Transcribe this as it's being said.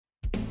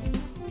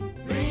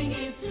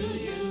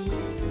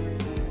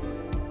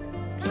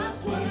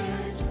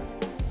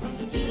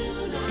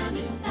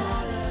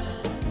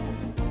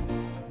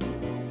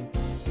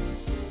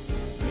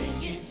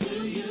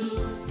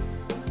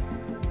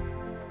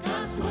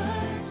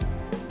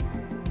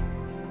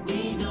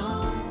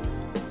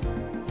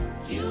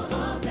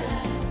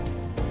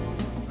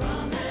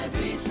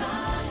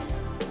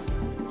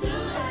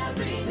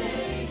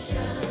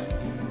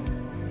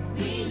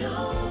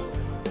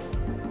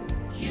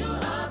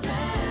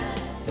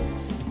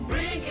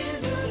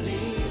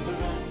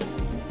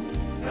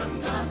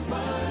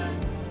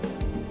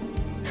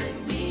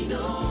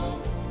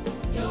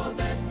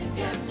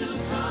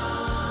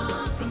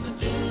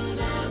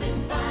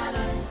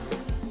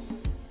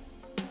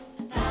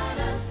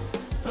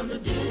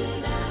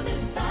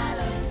Dunamis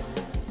Palace.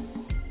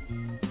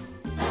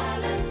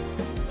 Palace,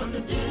 from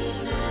the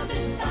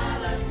Dunamis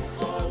Palace.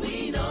 For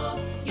we know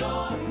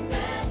your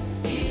best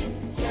is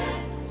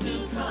yet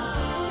to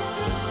come.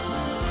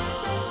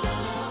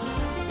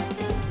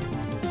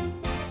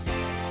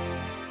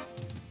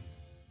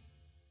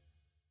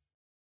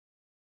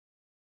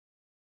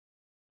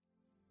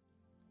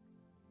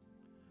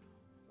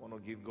 I want to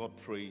give God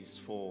praise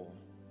for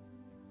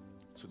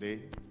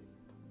today.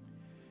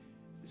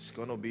 It's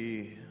going to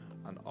be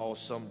an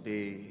awesome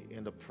day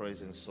in the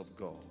presence of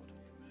God.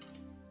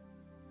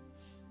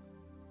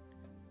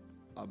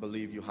 I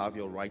believe you have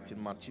your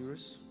writing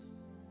materials.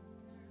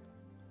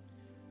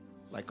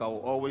 Like I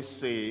will always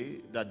say,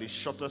 that the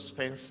shortest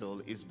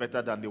pencil is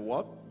better than the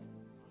what?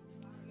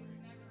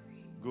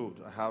 Good.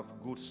 I have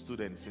good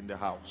students in the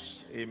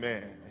house.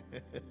 Amen.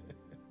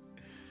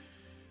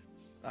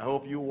 I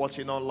hope you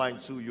watching online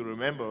too, you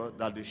remember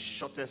that the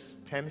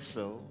shortest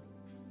pencil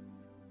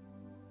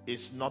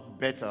is not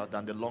better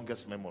than the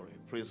longest memory.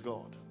 Praise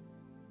God.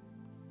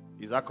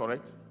 Is that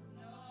correct?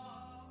 No.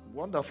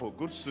 Wonderful.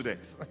 Good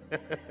students.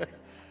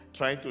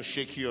 Trying to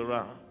shake you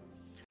around.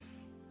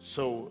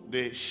 So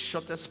the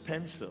shortest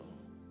pencil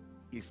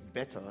is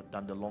better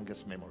than the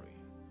longest memory.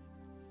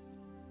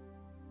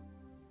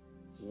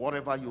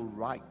 Whatever you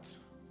write,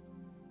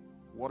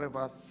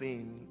 whatever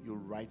thing you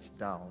write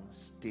down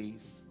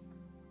stays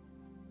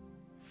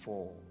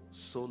for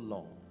so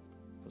long,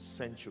 for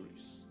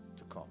centuries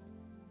to come.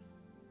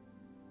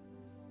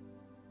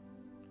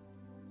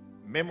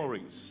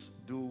 Memories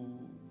do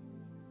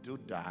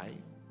die,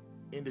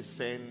 in the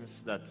sense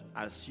that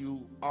as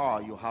you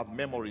are, you have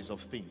memories of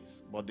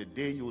things, but the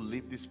day you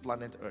leave this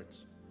planet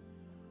Earth,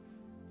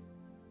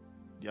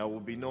 there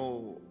will be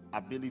no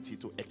ability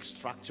to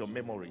extract your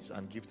memories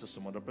and give to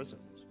some other person.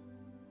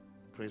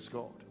 Praise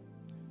God.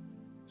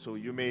 So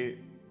you may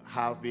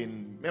have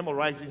been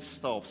memorizing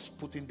stuff,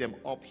 putting them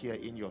up here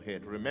in your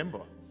head.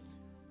 Remember,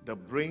 the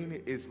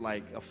brain is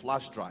like a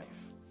flash drive,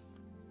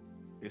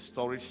 a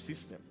storage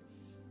system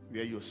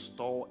where you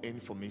store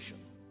information.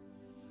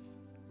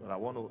 But I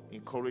want to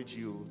encourage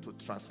you to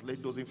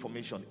translate those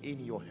information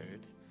in your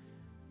head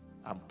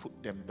and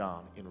put them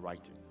down in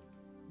writing.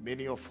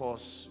 Many of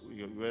us,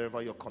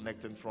 wherever you're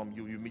connecting from,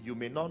 you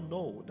may not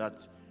know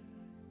that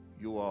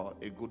you are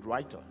a good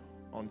writer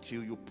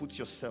until you put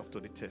yourself to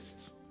the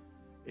test.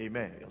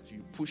 Amen. Until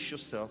you push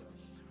yourself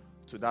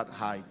to that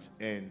height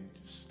and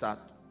start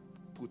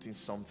putting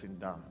something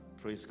down.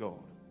 Praise God.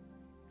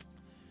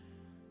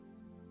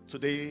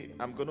 Today,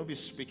 I'm going to be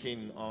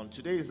speaking on,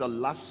 today is the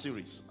last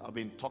series. I've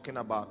been talking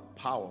about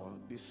power.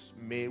 This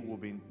May we've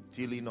been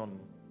dealing on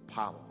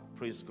power.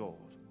 Praise God.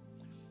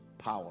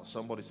 Power.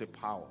 Somebody say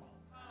power.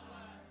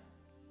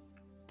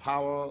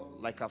 Power,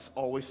 like I've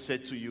always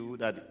said to you,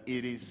 that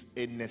it is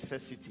a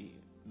necessity,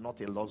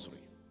 not a luxury.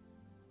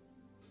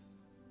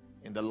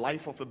 In the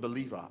life of a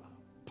believer,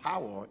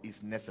 power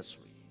is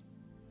necessary.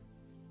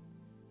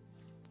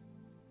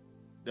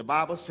 The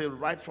Bible says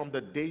right from the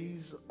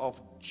days of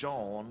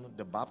John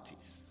the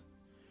Baptist,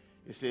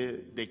 it says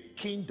the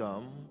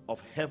kingdom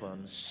of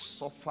heaven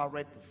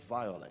suffereth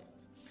violence.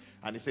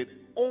 And it said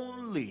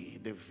only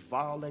the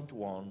violent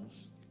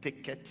ones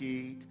taketh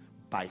it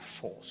by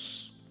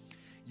force.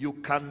 You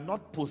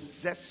cannot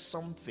possess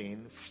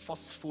something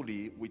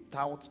forcefully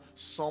without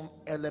some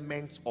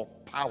element of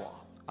power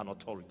and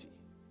authority.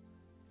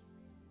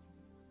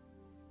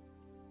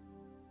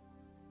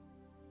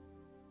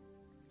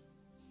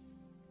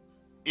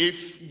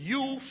 If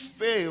you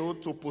fail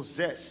to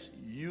possess,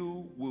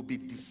 you will be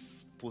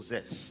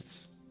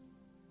dispossessed.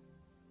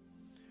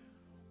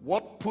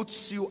 What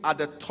puts you at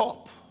the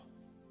top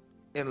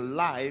in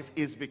life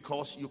is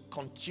because you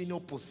continue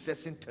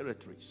possessing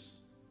territories.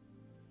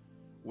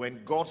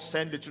 When God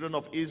sent the children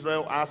of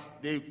Israel, as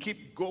they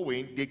keep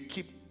going, they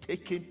keep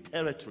taking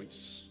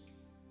territories.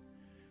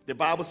 The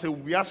Bible says,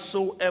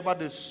 wheresoever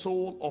the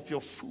sole of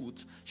your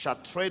foot shall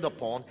tread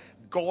upon,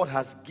 God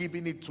has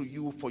given it to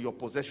you for your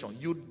possession.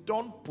 You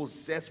don't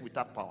possess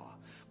without power.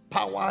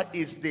 Power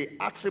is the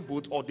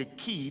attribute or the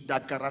key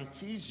that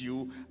guarantees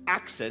you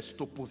access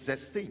to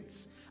possess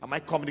things. Am I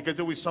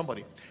communicating with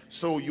somebody?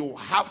 So you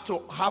have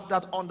to have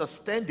that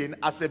understanding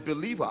as a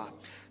believer,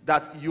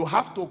 that you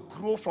have to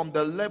grow from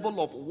the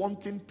level of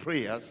wanting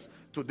prayers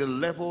to the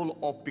level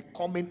of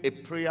becoming a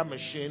prayer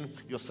machine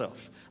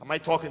yourself. Am I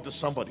talking to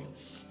somebody?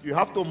 You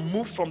have to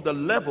move from the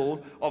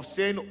level of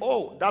saying,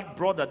 oh, that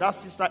brother, that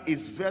sister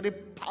is very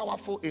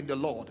powerful in the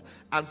Lord,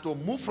 and to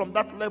move from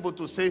that level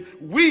to say,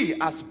 we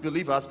as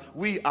believers,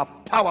 we are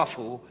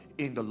powerful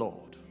in the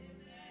Lord.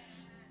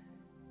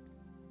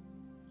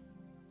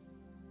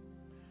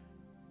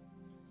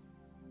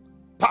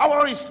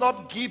 Power is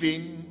not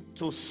given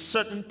to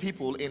certain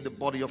people in the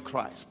body of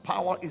Christ.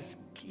 Power is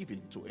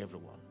given to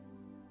everyone.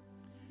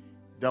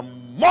 The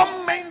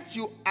moment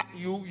you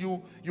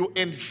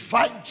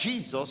invite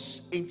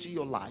Jesus into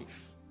your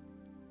life,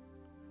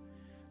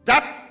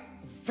 that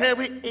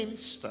very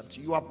instant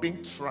you are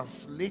being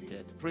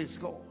translated. Praise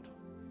God.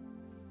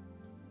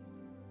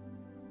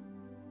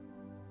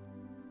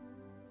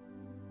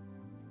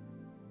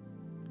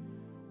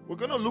 We're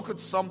going to look at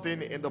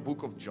something in the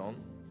book of John.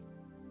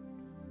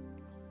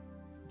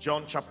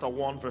 John chapter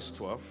 1 verse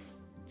 12.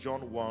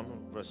 John 1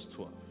 verse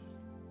 12.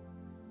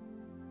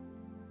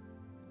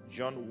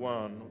 John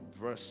 1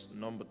 verse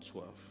number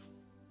 12.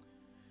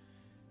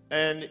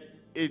 And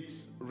it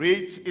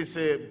reads, it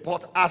says,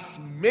 but as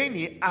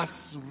many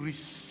as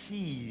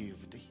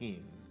received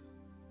him.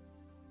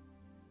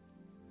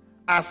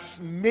 As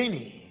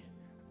many.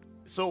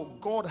 So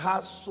God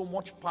has so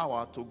much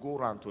power to go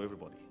around to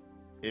everybody.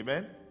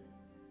 Amen?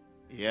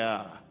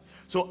 Yeah.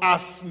 So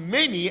as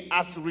many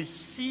as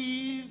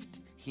received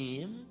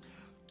him,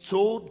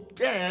 to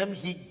them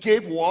he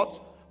gave what?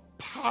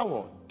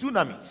 Power.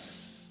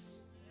 Dunamis.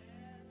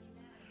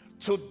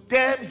 To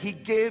them he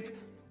gave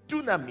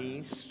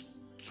dunamis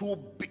to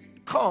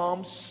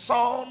become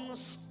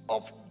sons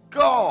of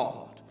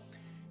God,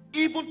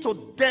 even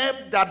to them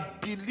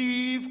that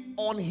believe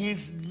on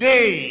his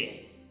name.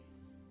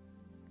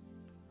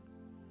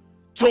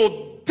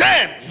 To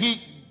them he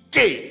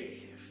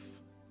gave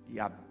the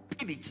ability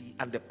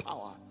and the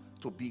power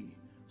to be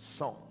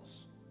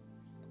sons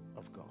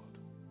of God.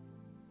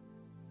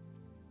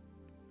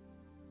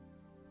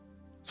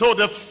 So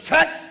the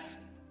first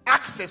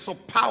access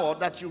of power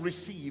that you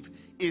receive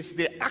is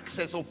the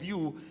access of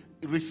you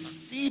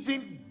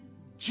receiving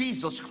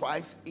Jesus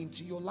Christ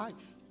into your life.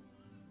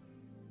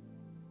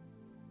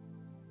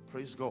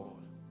 Praise God.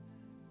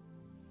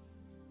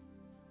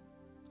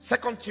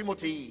 2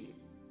 Timothy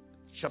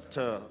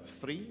chapter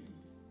 3.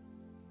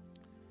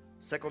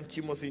 2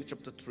 Timothy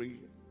chapter 3.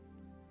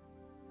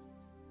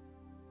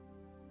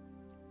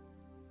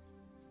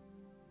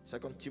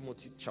 2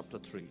 Timothy chapter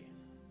 3.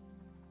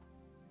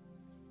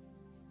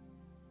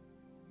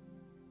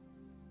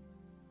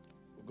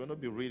 We're going to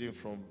be reading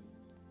from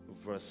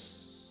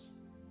verse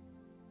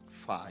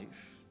 5.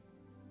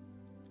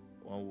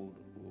 We're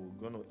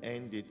going to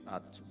end it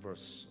at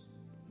verse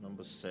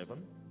number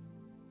 7.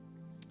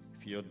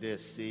 If you're there,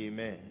 say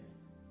amen.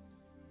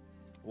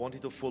 I want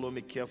you to follow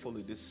me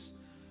carefully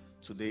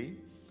today,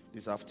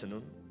 this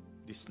afternoon,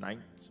 this night,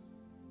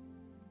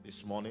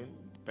 this morning,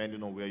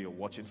 depending on where you're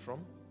watching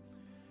from.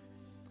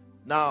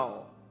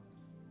 Now,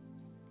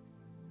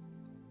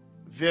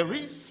 there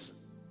is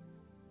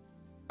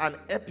an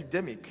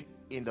epidemic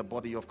in the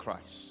body of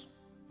Christ.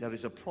 There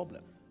is a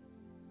problem,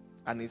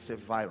 and it's a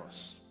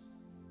virus.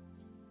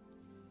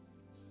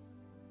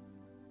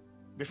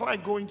 Before I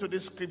go into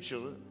this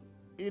scripture,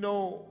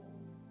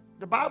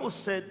 the Bible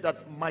said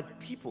that my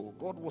people,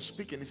 God was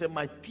speaking, he said,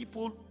 my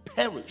people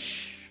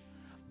perish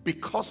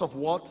because of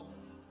what?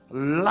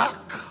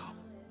 Lack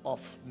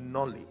of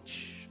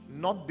knowledge.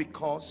 Not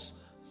because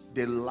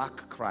they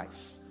lack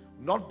Christ,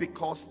 not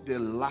because they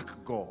lack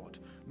God,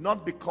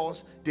 not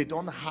because they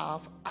don't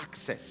have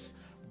access,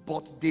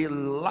 but they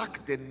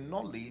lack the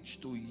knowledge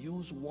to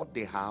use what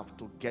they have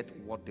to get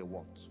what they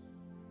want.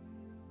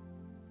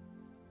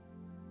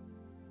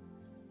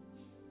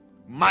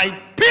 My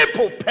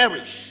people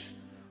perish.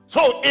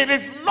 So it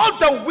is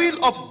not the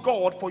will of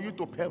God for you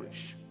to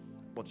perish,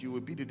 but you will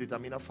be the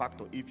determining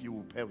factor if you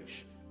will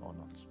perish or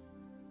not.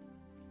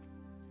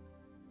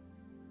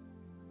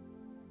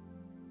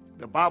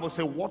 The Bible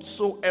says,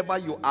 whatsoever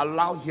you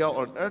allow here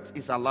on earth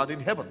is allowed in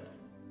heaven.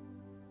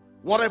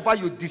 Whatever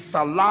you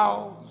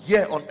disallow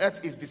here on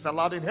earth is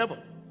disallowed in heaven.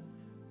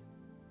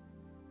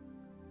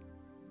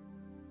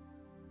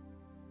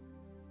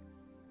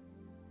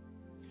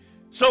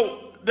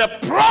 So the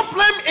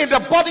problem in the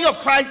body of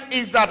Christ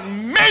is that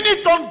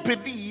many don't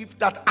believe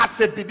that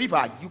as a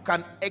believer you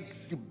can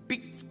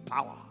exhibit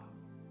power.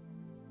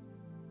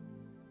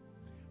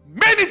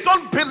 Many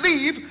don't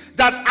believe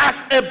that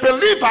as a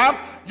believer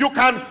you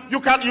can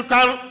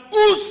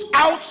ooze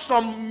out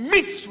some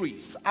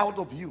mysteries out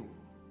of you.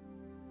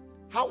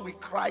 How will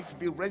Christ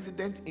be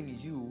resident in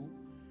you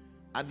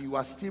and you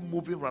are still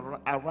moving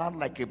around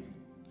like a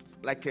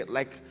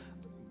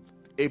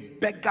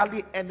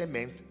beggarly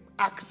element,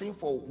 asking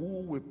for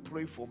who will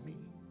pray for me?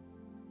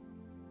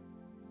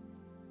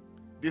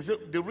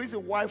 The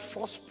reason why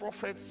false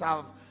prophets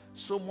have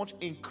so much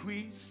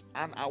increase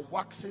and are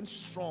waxing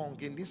strong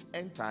in this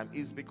end time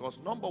is because,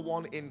 number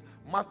one, in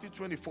Matthew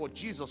 24,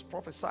 Jesus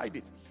prophesied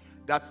it,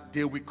 that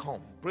they will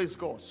come. Praise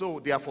God. So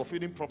they are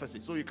fulfilling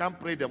prophecy. So you can't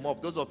pray them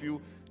off. Those of you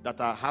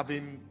that are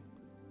having,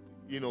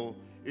 the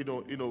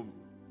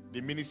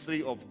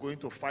ministry of going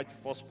to fight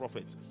false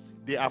prophets,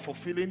 they are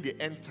fulfilling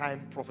the end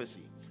time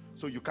prophecy.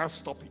 So you can't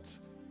stop it.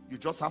 You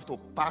just have to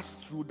pass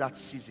through that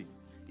season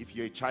if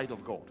you're a child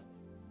of God.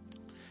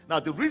 Now,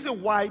 the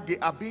reason why they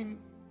are being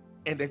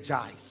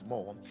energized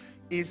more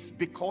is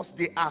because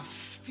they are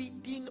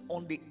feeding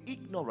on the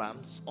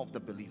ignorance of the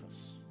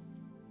believers.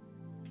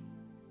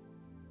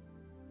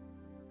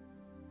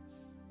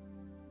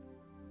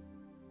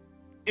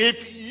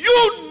 If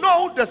you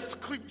know the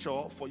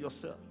scripture for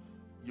yourself,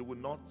 you will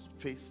not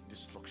face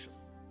destruction,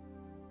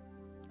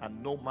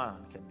 and no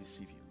man can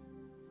deceive you.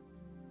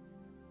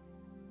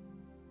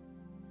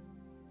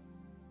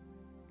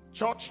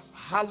 Church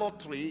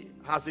harlotry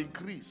has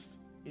increased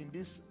in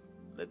this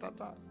later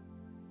time.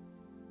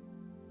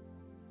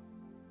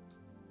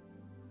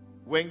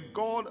 When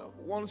God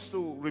wants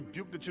to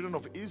rebuke the children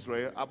of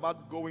Israel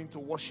about going to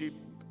worship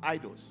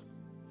idols,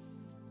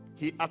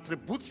 he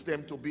attributes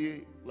them to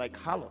be like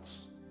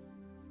harlots,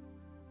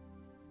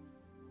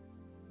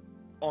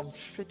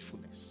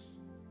 unfaithfulness.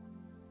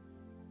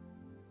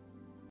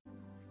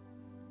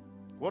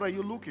 What are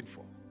you looking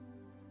for?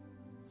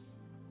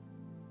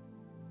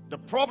 The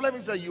problem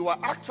is that you are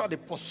actually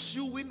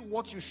pursuing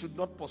what you should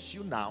not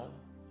pursue now.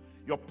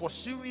 You're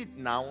pursuing it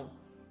now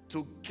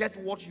to get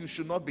what you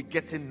should not be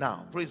getting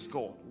now. Praise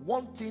God.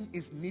 One thing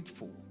is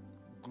needful: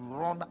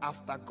 run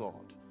after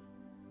God.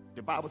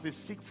 The Bible says,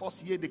 seek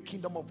first ye the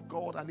kingdom of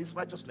God and his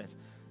righteousness.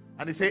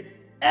 And it said,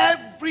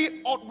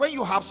 when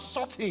you have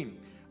sought him,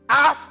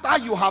 after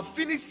you have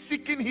finished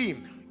seeking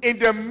him, in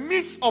the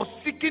midst of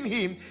seeking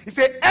him, he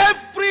said,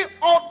 every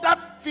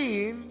other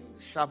thing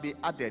shall be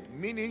added.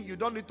 Meaning, you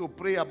don't need to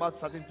pray about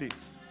certain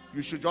things.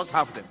 You should just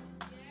have them.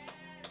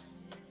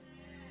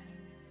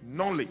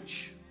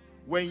 Knowledge.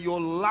 When you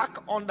lack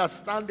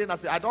understanding, I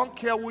say, I don't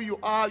care who you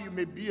are. You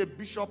may be a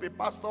bishop, a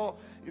pastor.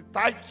 A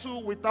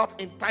title without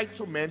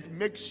entitlement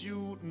makes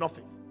you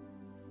nothing.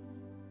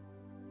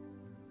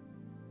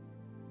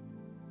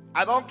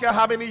 I don't care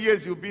how many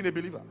years you've been a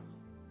believer.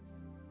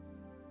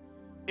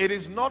 It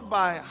is not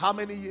by how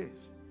many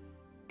years.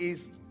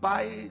 It's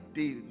by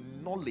the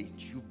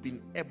knowledge you've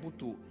been able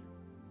to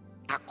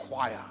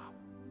acquire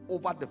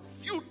over the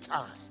few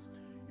time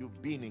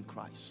you've been in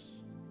Christ.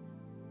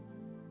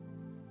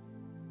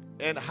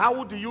 And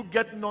how do you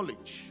get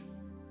knowledge?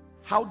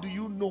 How do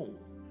you know?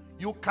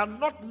 You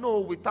cannot know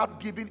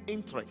without giving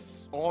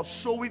interest or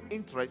showing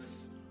interest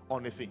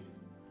on a thing.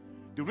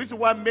 The reason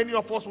why many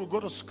of us will go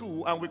to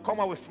school and we come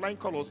out with flying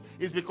colors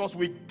is because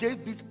we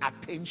gave it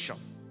attention.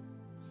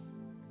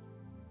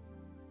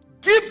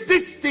 Give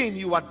this thing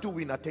you are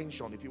doing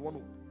attention if you want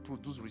to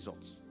produce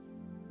results.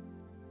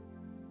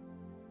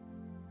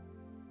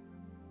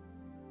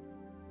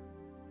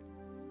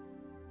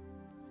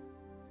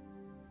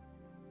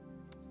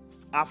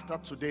 After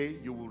today,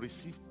 you will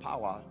receive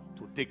power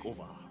to take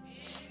over.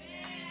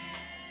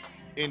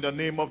 In the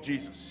name of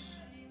Jesus,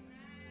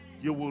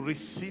 you will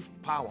receive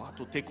power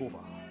to take over.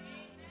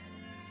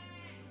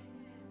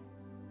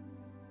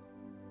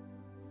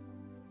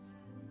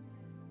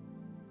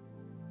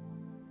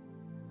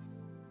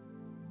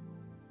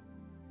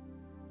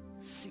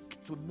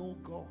 Seek to know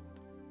God.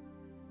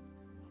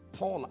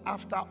 Paul,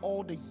 after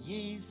all the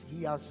years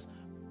he has,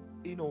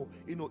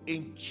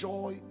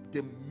 enjoyed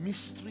the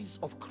mysteries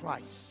of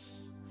Christ,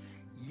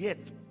 yet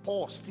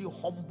Paul still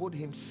humbled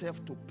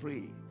himself to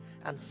pray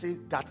and say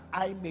that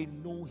I may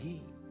know him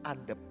and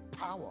the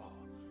power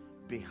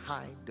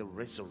behind the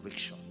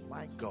resurrection.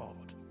 My God.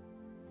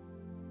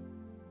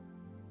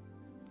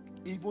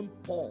 Even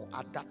Paul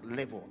at that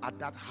level, at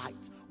that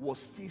height, was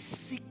still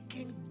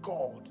seeking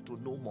God to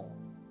know more.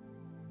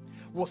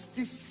 Was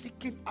still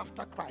seeking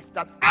after Christ,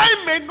 that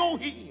I may know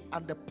him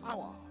and the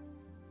power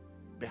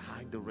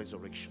behind the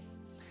resurrection.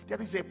 There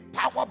is a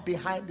power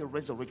behind the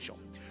resurrection.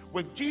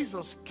 When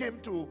Jesus came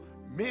to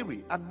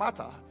Mary and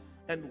Martha,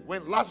 and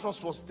when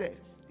Lazarus was dead,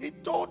 he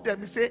told them,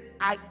 he said,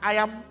 I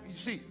am, you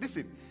see,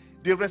 listen,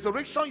 the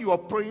resurrection you are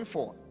praying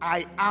for,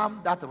 I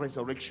am that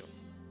resurrection.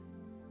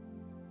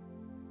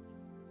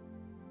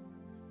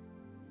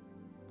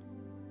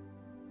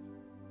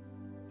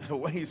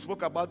 When he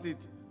spoke about it,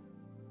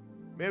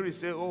 Mary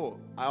said, oh,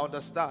 I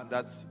understand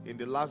that in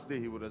the last day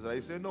he would resurrect.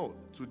 He said, no,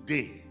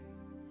 today.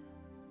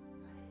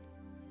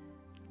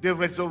 The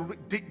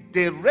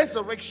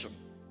resurrection,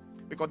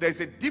 because there is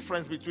a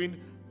difference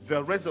between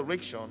the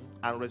resurrection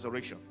and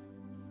resurrection.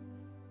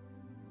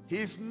 He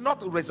is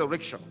not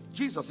resurrection.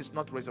 Jesus is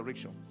not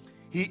resurrection.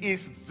 He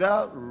is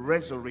the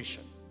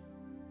resurrection.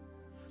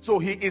 So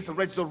he is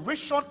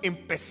resurrection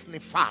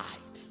impersonified.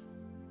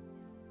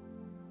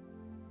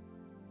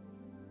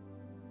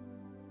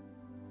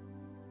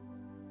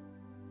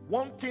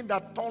 One thing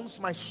that turns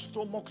my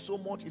stomach so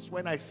much is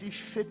when I see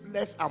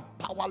faithless and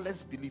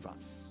powerless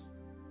believers.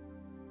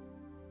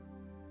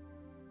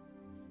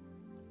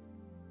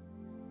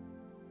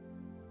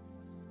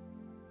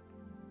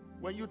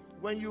 When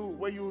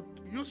you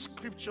use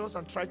scriptures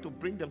and try to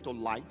bring them to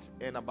light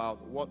and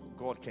about what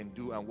God can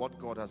do and what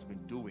God has been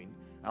doing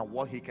and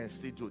what he can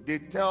still do, they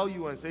tell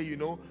you and say,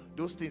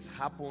 those things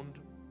happened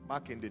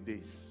back in the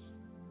days.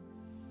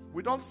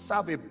 We don't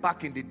serve a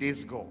back in the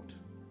days God.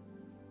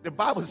 The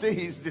Bible says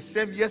he is the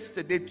same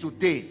yesterday,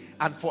 today,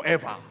 and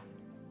forever.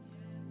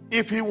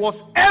 If he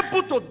was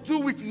able to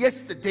do it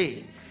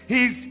yesterday,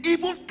 he is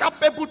even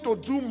capable to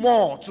do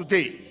more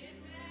today.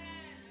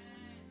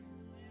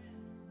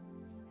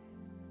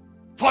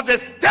 For the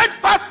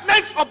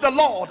steadfastness of the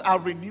Lord are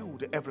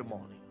renewed every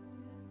morning.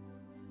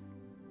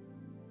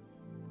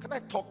 Can I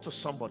talk to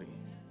somebody?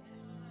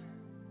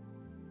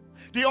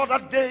 The other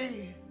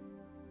day,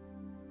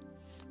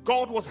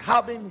 God was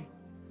having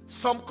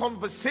some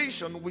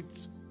conversation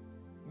with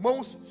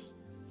Moses.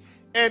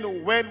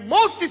 And when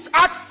Moses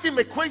asked him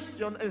a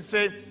question and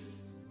said,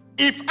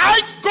 if I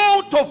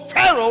go to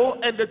Pharaoh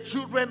and the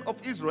children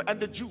of Israel and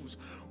the Jews,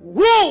 who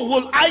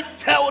will I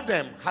tell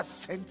them has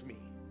sent me?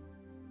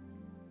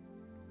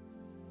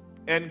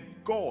 And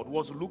God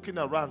was looking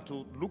around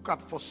to look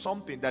at for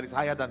something that is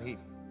higher than him.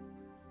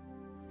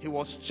 He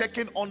was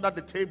checking under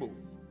the table.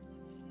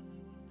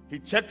 He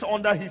checked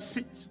under his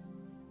seat.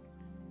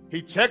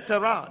 He checked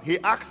around. He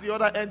asked the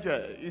other angel,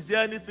 is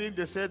there anything?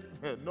 They said,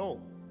 no.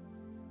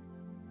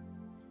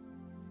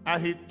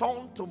 And he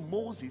turned to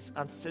Moses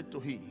and said to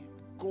him,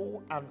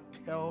 go and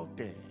tell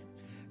them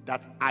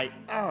that I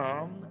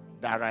am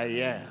that I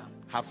am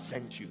have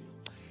sent you.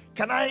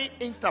 Can I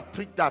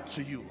interpret that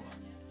to you?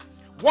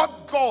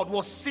 What God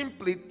was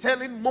simply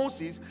telling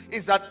Moses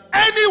is that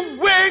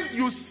anywhere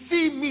you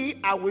see me,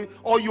 I will,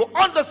 or you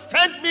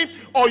understand me,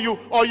 or you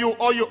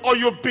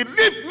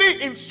believe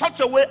me in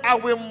such a way, I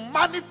will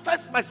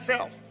manifest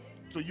myself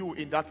to you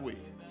in that way.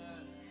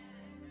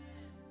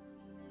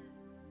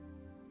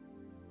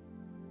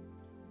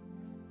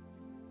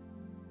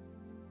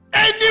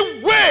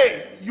 Any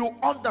way you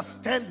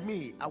understand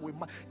me, I will.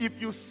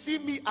 If you see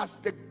me as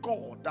the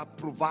God that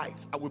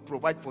provides, I will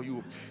provide for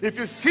you. If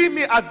you see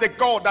me as the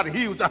God that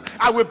heals,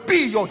 I will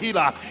be your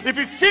healer. If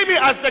you see me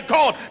as the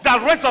God that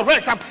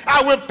resurrects,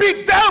 I will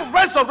be their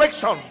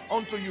resurrection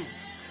unto you.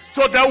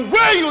 So the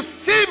way you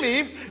see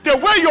me, the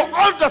way you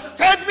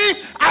understand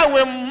me, I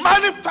will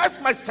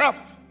manifest myself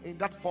in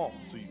that form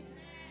to you.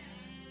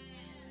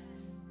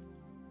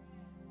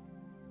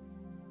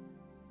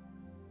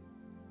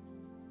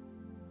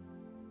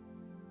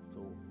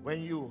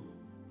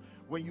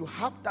 When you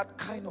have that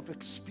kind of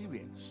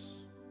experience,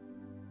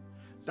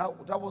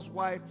 that was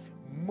why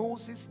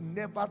Moses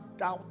never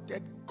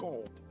doubted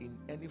God in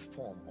any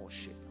form or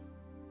shape.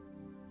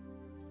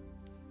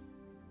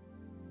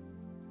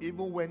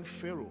 Even when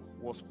Pharaoh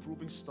was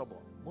proving stubborn,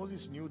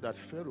 Moses knew that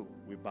Pharaoh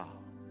will bow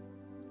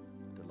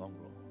in the long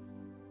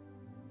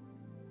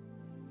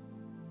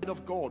run.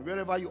 Of God,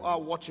 wherever you are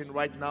watching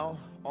right now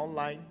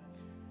online,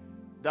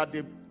 that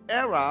the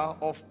era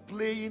of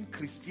playing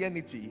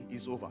Christianity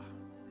is over.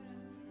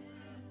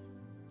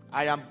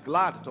 I am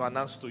glad to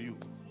announce to you,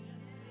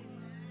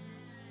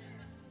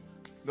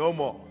 no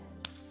more,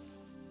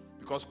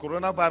 because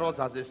coronavirus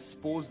has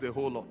exposed the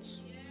whole lot.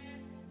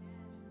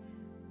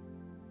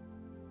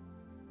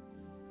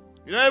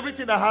 You know,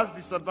 everything that has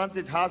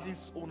disadvantage has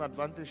its own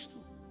advantage too.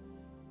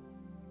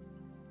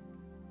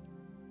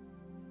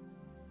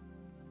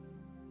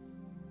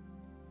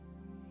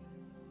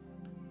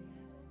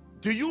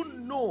 Do you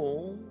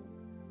know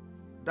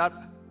that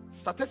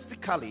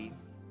statistically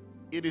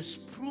it is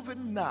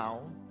proven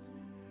now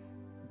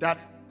that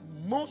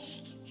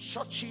most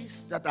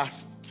churches that are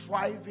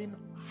thriving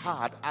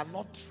hard are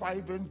not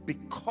thriving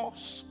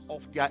because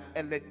of their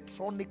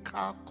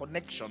electronical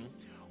connection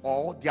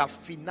or their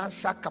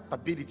financial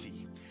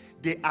capability?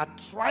 They are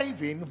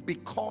thriving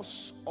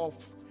because of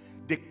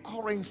the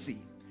currency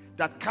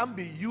that can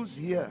be used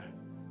here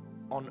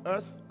on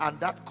earth, and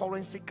that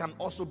currency can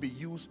also be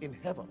used in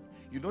heaven.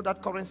 You know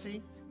that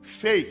currency?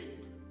 Faith.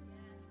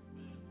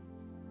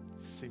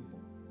 Simple.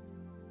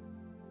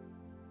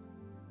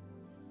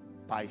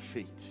 By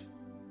faith.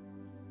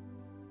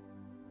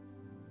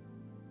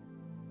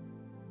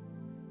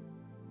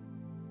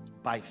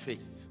 By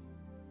faith.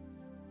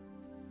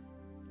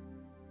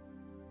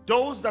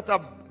 Those that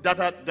are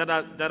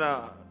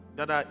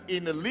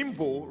in a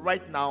limbo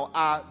right now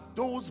are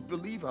those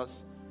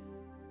believers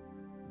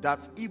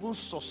that even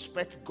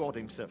suspect God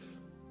himself.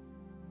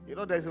 You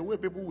know, there's a way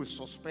people will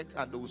suspect,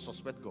 and they will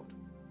suspect God.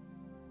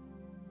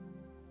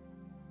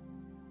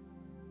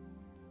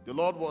 The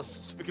Lord was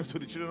speaking to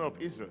the children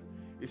of Israel.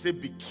 He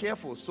said, be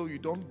careful so you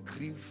don't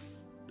grieve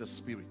the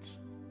Spirit.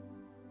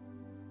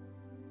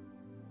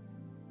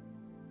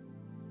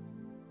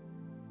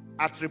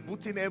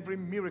 Attributing every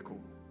miracle,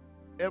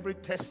 every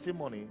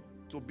testimony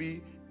to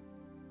be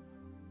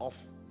of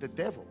the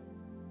devil.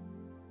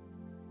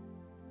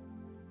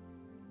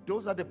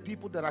 Those are the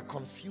people that are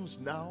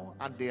confused now,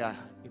 and they are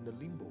in the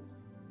limbo.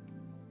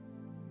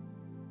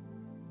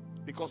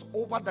 Because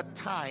over the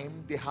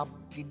time they have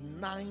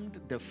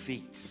denied the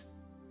faith,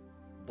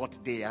 but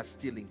they are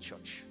still in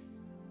church.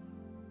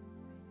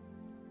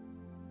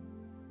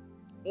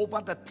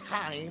 Over the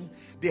time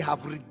they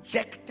have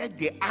rejected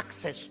the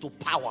access to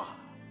power,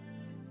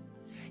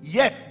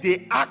 yet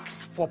they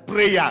ask for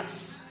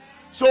prayers.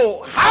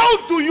 So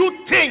how do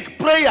you think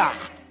prayer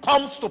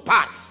comes to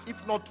pass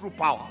if not through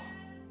power?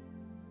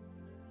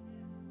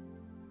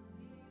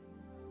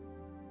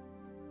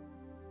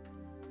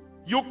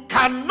 You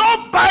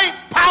cannot buy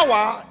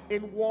power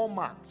in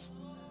Walmart.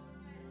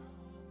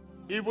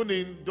 Even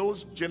in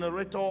those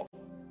generator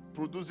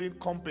producing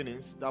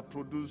companies that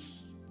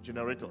produce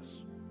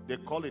generators, they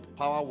call it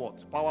power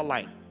what? Power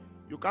line.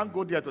 You can't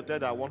go there to tell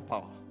them I want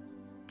power.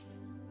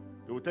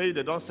 They will tell you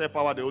they don't sell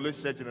power, they only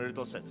sell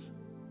generator sets.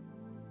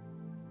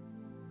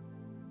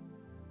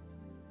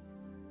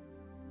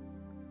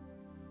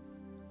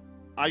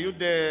 Are you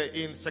there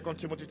in 2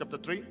 Timothy chapter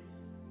 3?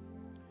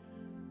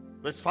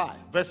 Verse 5.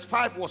 Verse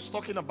 5 was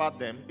talking about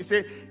them. It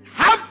said,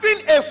 having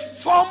a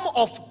form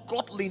of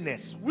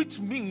godliness, which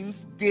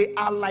means they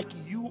are like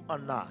you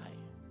and I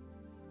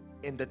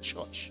in the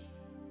church.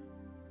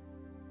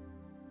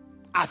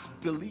 as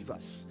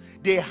believers,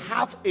 they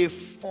have a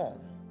form.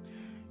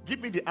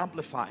 Give me the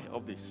amplifier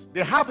of this.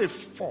 They have a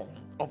form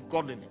of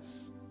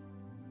godliness.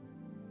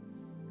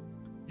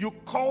 You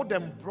call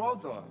them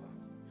brother.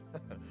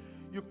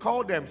 You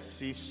call them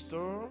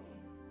sister.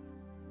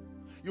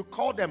 You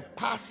call them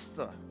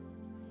pastor.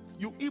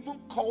 You even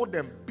call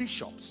them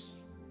bishops.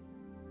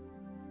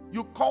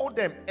 You call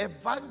them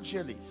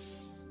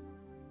evangelists,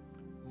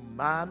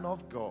 man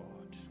of God,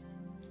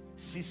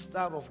 sister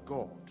of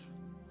God,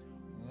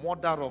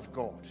 mother of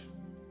God,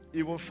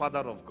 even father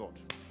of God,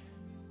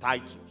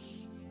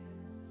 titles.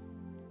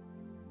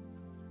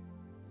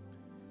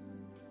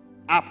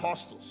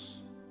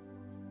 Apostles.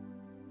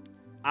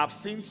 I've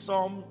seen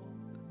some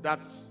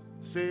that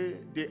say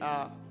they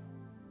are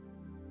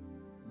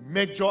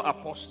major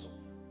apostles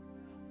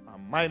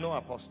and minor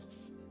apostles.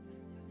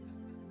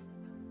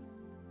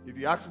 If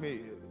you ask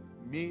me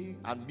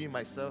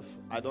myself,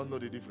 I don't know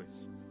the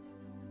difference.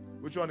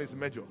 Which one is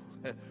major?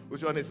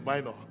 Which one is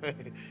minor?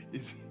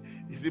 Is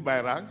it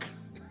by rank?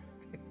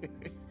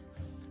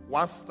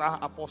 1-star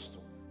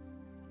apostle,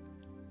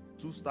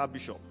 2-star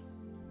bishop,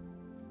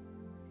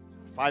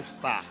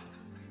 5-star.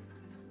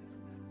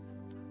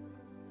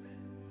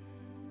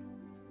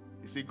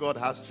 You see, God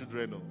has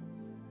children.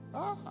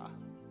 God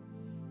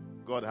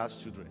has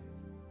children.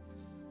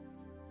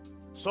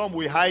 Some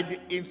will hide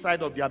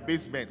inside of their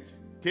basement,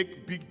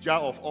 take big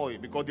jar of oil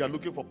because they are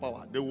looking for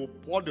power. They will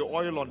pour the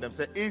oil on them.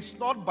 Say, it's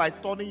not by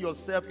turning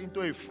yourself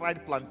into a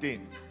fried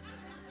plantain.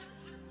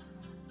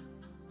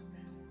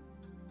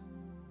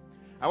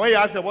 And when you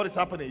ask them what is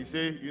happening, you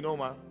say,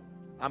 man,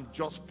 I'm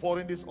just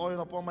pouring this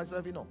oil upon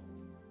myself,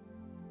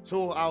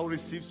 So I'll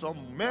receive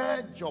some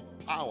major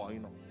power,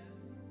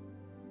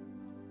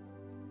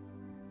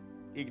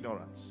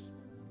 Ignorance.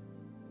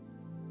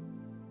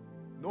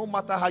 No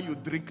matter how you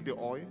drink the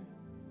oil,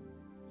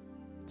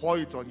 pour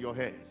it on your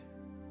head.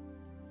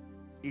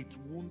 It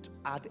won't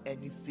add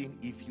anything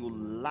if you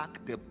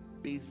lack the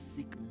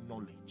basic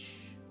knowledge.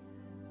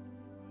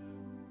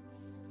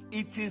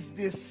 It is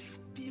the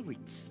Spirit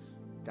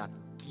that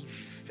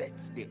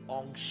giveth the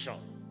unction.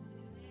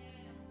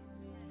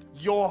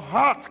 Your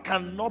heart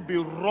cannot be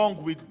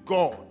wrong with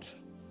God,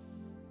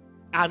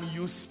 and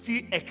you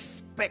still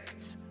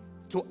expect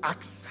to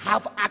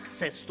have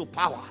access to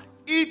power.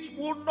 It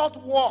will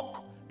not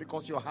work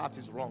because your heart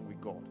is wrong with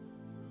God.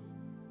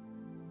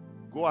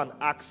 Go and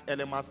ask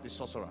Elymas the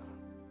sorcerer.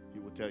 He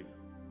will tell you.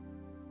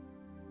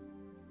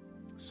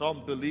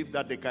 Some believe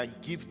that they can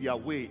give their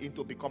way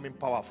into becoming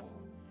powerful.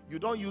 You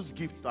don't use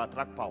gifts to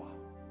attract power.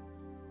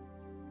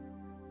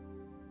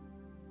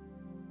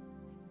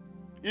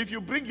 If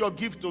you bring your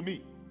gift to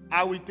me,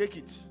 I will take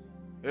it.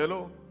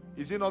 Hello?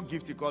 Is it not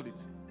gift you call it?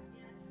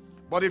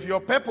 But if your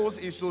purpose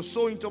is to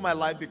sow into my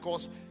life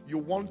because you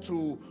want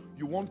to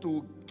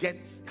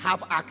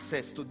have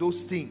access to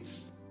those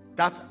things,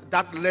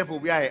 that level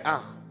where I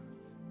am,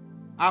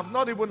 I've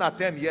not even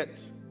attained yet.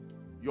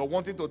 You're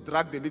wanting to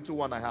drag the little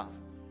one I have.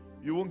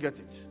 You won't get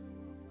it.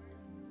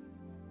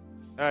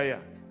 Yeah.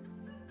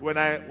 When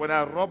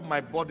I rub my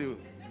body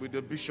with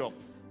the bishop,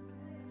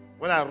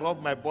 when I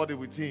rub my body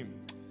with him,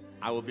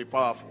 I will be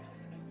powerful.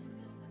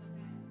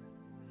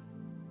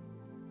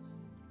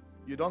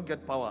 You don't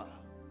get power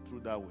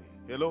through that way.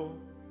 Hello?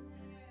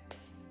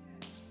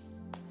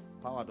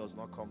 Power does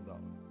not come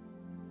down.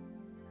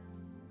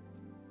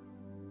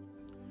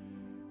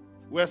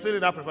 We're still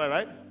in Amplify,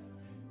 right?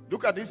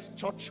 Look at these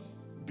church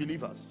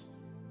believers,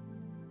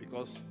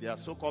 because they are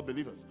so-called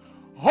believers,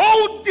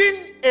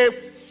 holding a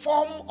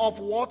form of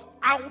what?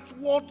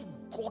 Outward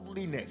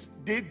godliness.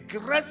 They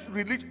dress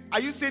religion.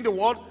 Are you saying the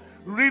word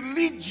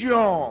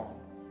religion?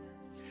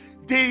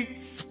 The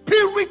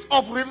spirit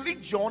of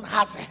religion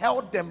has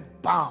held them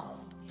bound.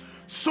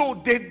 So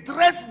they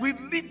dress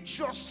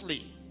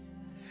religiously.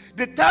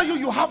 They tell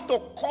you have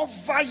to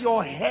cover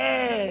your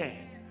hair.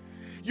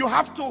 You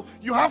have to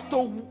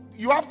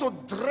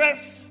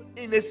dress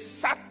in a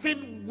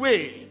certain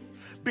way,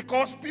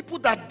 because people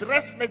that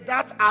dress like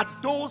that are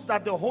those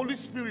that the Holy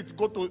Spirit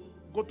go to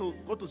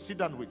sit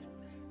down with.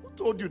 Who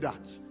told you that?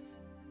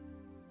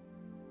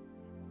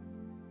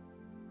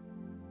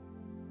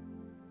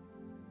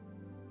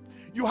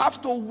 You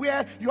have to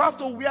wear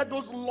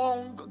those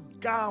long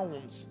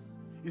gowns.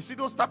 You see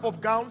those type of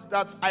gowns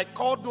that I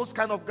call those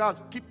kind of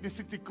gowns keep the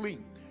city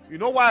clean. You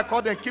know why I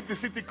call them keep the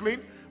city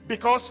clean?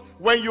 Because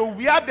when you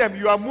wear them,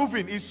 you are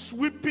moving, it's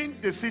sweeping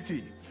the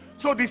city.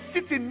 So the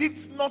city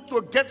needs not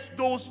to get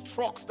those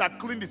trucks that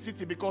clean the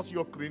city, because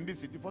you're cleaning the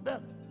city for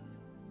them.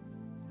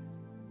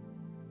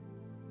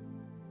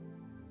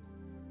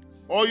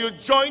 Or you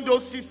join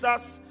those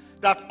sisters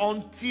that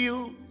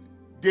until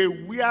they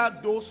wear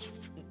those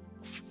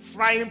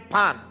frying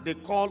pan, they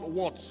call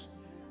what?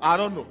 I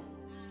don't know.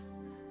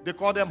 They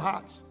call them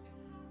hats.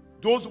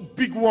 Those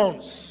big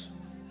ones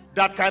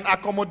that can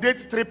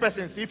accommodate 3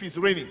 persons if it's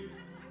raining.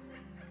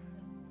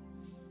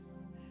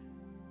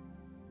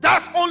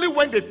 That's only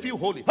when they feel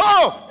holy.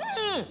 What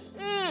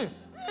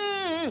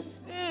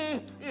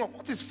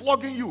is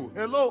flogging you?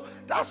 Hello?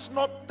 That's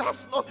not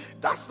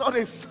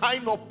a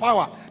sign of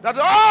power. That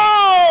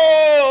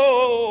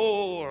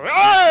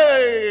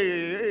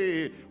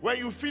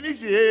you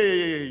finish,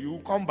 hey, you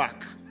come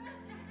back.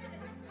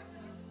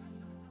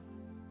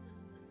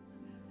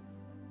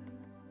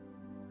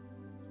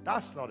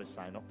 That's not a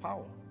sign of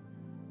power.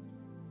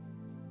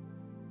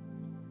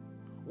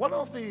 One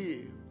of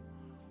the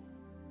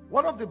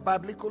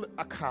biblical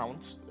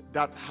accounts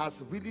that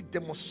has really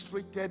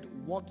demonstrated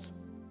what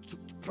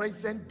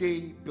present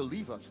day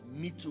believers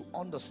need to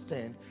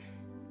understand,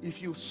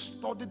 if you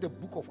study the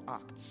book of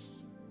Acts,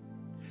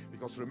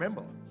 because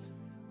remember,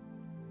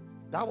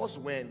 that was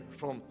when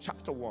from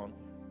chapter 1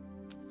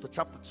 to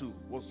chapter 2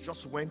 was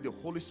just when the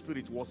Holy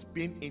Spirit was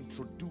being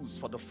introduced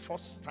for the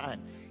first time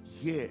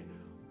here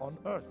on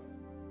earth.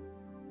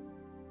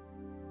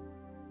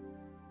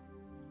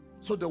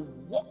 So the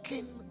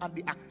walking and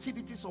the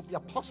activities of the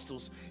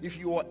apostles, if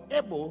you are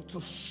able to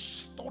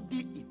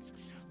study it,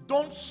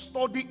 don't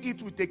study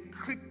it with a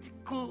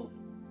critical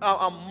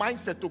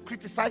mindset to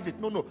criticize it.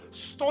 No.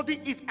 Study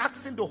it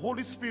asking the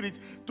Holy Spirit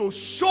to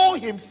show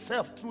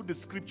himself through the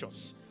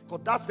scriptures.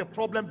 Because that's the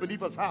problem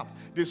believers have.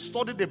 They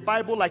study the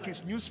Bible like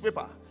it's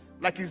newspaper,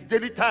 like it's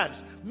daily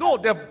times. No,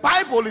 the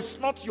Bible is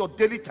not your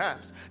daily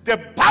times. The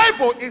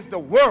Bible is the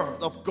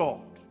word of God.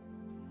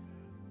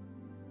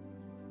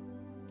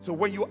 So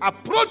when you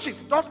approach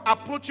it, don't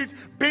approach it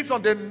based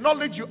on the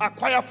knowledge you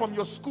acquire from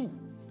your school.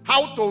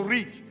 How to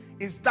read.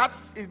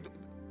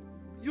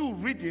 You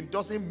reading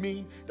doesn't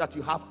mean that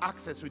you have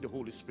access with the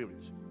Holy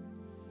Spirit.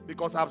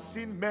 Because I've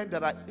seen men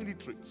that are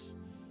illiterate,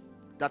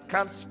 that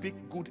can't speak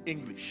good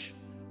English,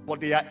 but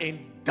they are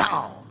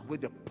endowed with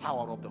the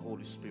power of the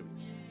Holy Spirit.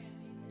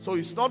 So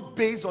it's not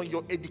based on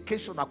your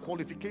education or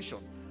qualification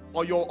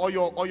or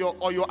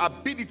your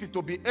ability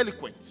to be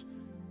eloquent.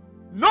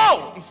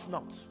 No, it's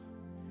not.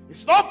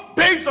 It's not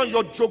based on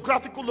your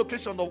geographical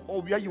location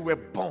or where you were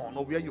born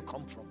or where you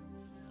come from.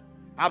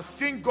 I've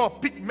seen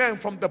God pick men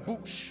from the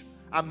bush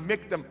and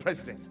make them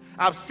president.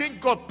 I've seen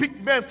God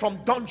pick men from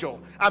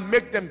dungeon and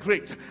make them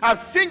great.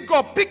 I've seen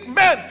God pick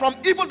men from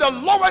even the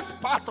lowest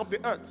part of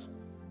the earth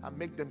and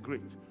make them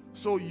great.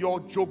 So your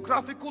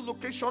geographical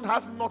location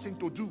has nothing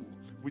to do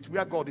with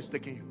where God is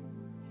taking you.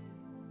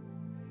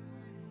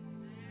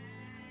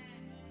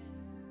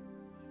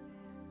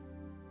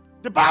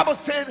 The Bible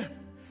said,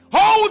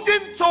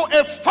 holding to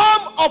a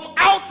form of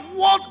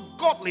outward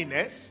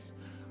godliness,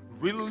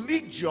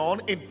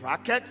 religion in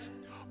bracket,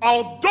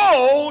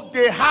 although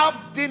they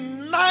have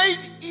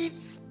denied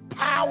its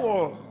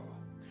power,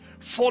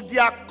 for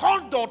their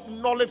conduct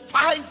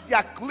nullifies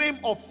their claim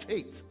of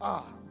faith.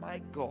 Ah, my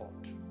God.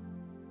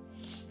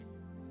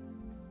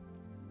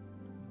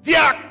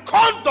 Their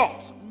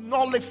conduct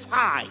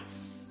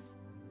nullifies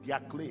their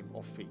claim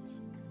of faith.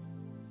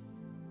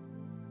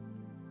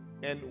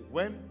 And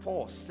when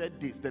Paul said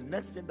this, the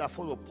next thing that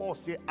followed, Paul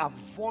said,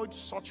 avoid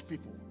such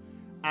people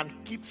and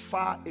keep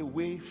far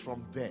away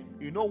from them.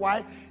 You know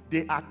why?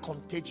 They are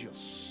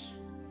contagious.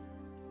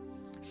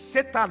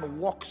 Satan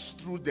walks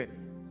through them.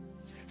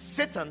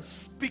 Satan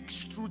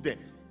speaks through them.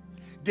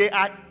 They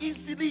are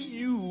easily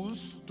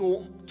used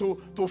to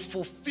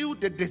fulfill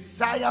the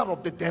desire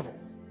of the devil.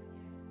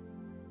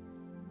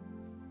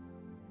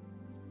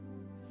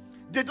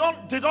 They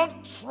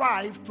don't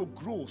strive to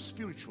grow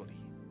spiritually.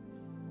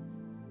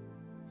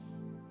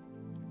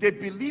 They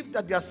believe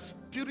that their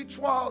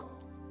spiritual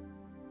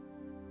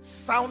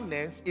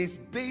soundness is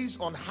based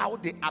on how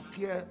they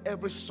appear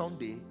every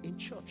Sunday in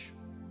church.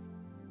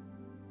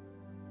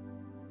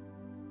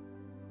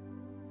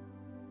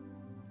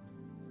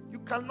 You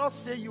cannot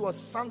say you are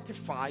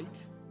sanctified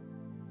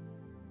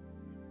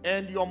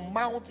and your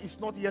mouth is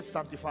not yet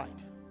sanctified.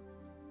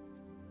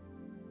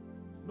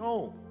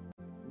 No.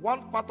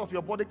 One part of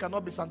your body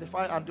cannot be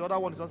sanctified and the other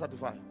one is not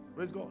sanctified.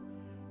 Praise God.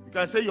 You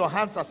can say your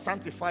hands are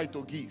sanctified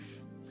to give.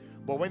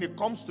 But when it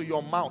comes to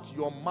your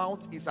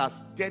mouth is as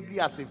deadly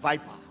as a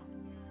viper.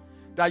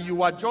 That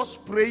you are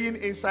just praying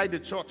inside the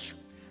church,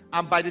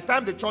 and by the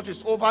time the church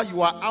is over,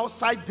 you are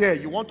outside there.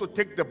 You want to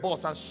take the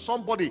bus, and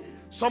somebody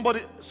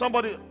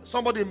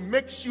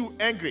makes you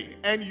angry,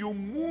 and you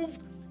move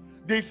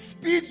the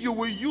speed you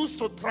will use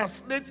to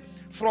translate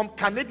from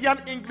Canadian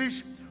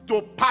English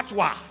to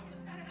Patois,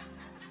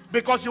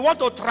 because you want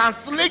to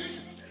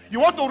translate. You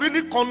want to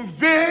really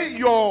convey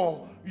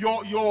your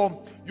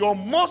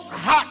most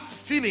heart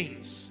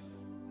feelings.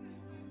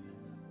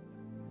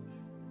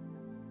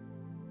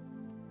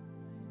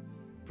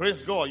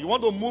 Praise God. You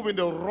want to move in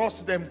the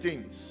rust them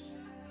things.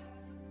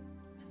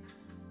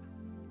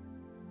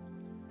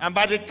 And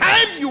by the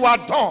time you are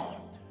done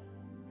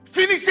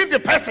finishing the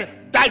person,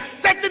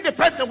 dissecting the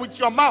person with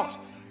your mouth,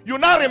 you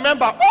now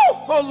remember,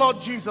 oh Lord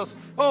Jesus,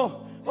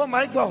 oh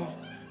my God,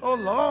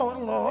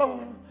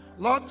 oh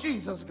Lord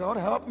Jesus, God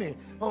help me.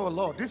 Oh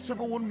Lord, these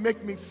people won't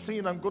make me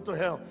sin and go to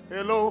hell.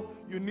 Hello,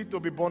 you need to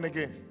be born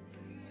again.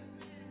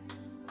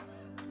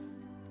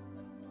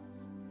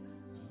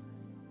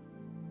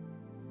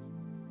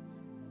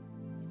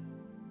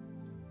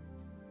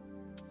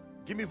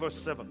 Give me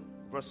verse 7.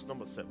 Verse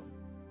number 7.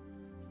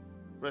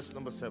 Verse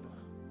number 7.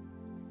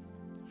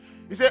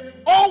 He said,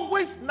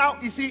 always now,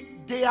 you see,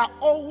 they are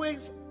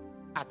always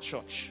at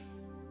church.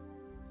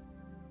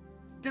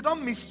 They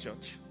don't miss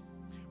church.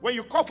 When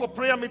you call for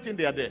prayer meeting,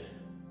 they are there.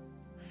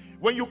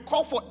 When you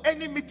call for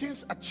any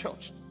meetings at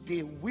church,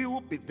 they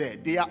will be there.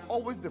 They are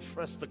always the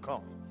first to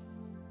come.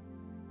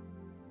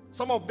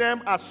 Some of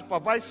them are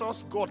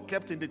supervisors God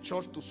kept in the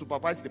church to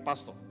supervise the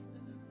pastor.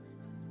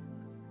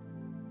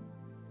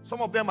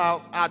 Some of them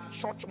are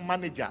church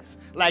managers,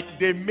 like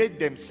they made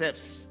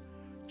themselves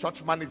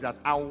church managers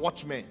and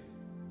watchmen.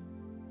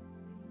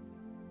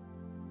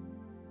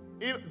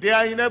 They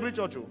are in every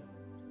church,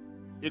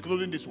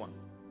 including this one.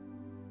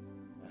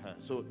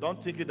 So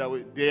don't think it that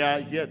way. They are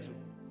here too.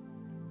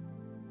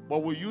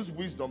 But we use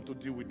wisdom to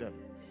deal with them.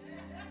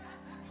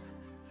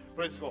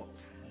 Praise God.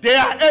 They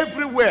are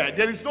everywhere.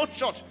 There is no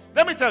church.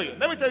 Let me tell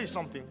you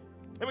something.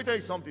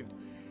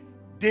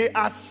 They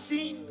are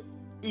seen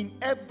in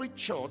every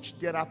church.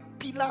 There are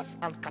pillars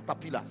and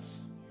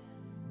caterpillars.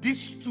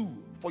 These two,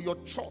 for your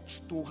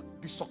church to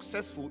be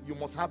successful, you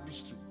must have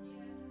these two.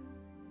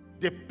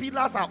 The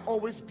pillars are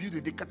always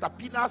building. The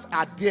caterpillars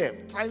are there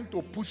trying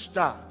to push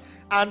down.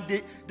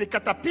 And the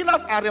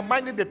caterpillars are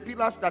reminding the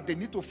pillars that they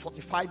need to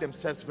fortify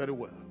themselves very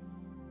well.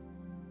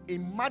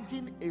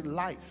 Imagine a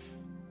life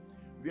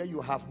where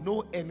you have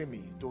no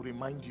enemy to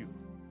remind you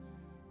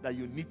that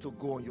you need to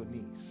go on your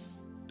knees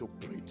to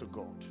pray to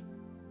God.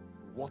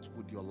 What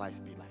would your life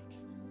be like?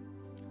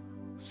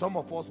 Some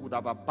of us would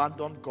have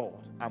abandoned God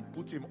and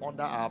put him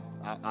under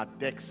our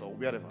decks or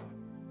wherever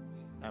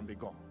and be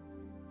gone.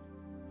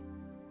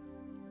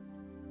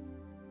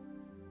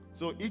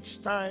 So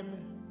each time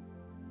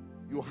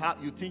you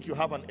think you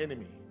have an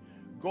enemy,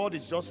 God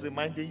is just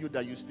reminding you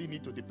that you still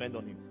need to depend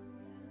on him.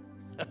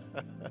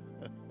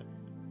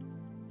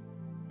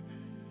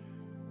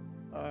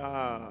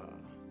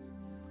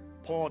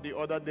 Paul the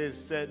other day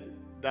said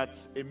that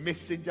a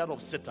messenger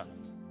of Satan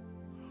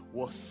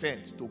was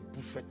sent to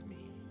buffet me.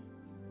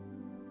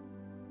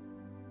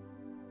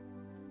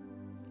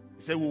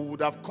 He said we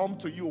would have come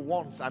to you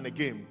once and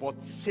again,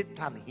 but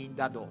Satan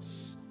hindered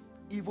us.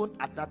 Even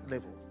at that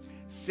level,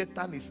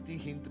 Satan is still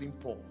hindering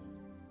Paul.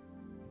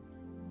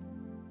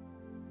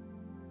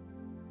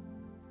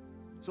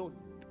 So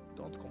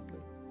don't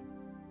complain.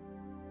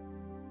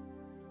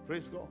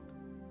 Praise God.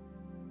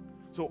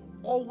 So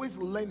always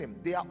learning.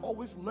 They are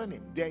always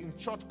learning. They are in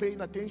church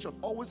paying attention,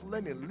 always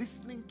learning,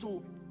 listening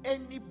to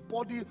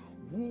anybody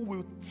who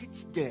will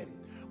teach them,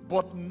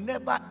 but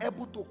never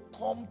able to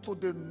come to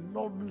the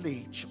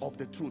knowledge of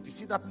the truth. You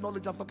see that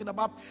knowledge I'm talking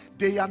about?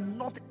 They are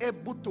not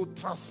able to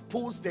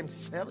transpose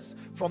themselves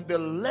from the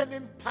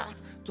learning part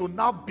to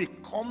now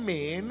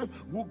becoming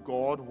who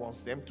God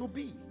wants them to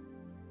be.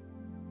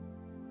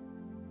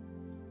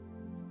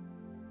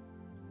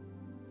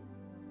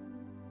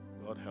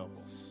 God help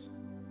us.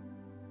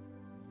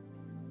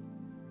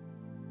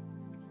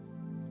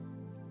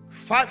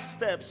 5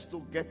 steps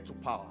to get to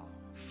power.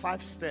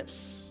 5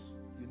 steps.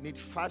 You need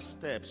 5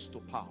 steps to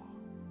power.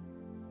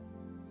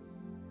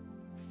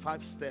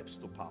 5 steps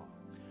to power.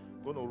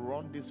 I'm going to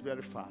run this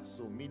very fast.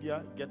 So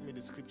media, get me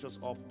the scriptures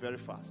up very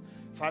fast.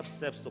 5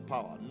 steps to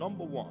power.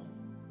 Number 1.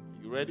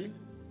 You ready?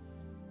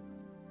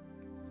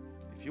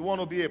 If you want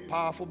to be a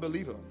powerful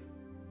believer,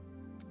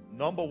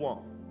 number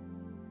 1,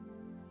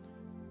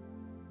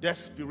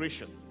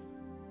 desperation.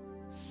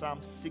 Psalm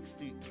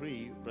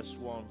 63 verse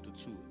 1 to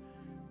 2.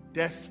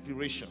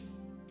 Desperation.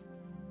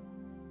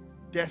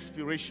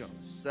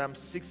 Psalm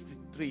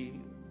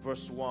 63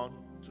 verse 1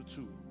 to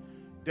 2.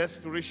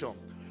 Desperation.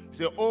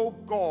 Say, oh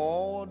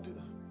God,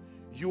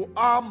 you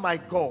are my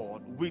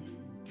God. With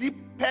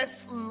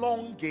deepest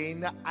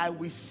longing I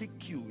will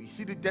seek you. You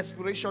see the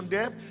desperation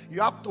there?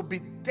 You have to be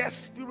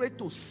desperate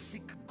to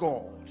seek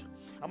God.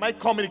 Am I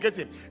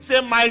communicating? Say,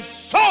 my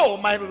soul,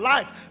 my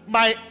life,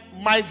 my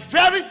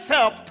very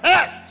self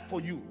thirsts for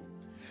you.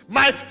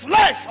 My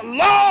flesh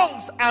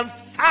longs and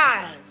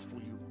sighs for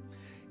you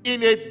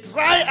in a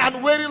dry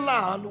and weary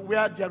land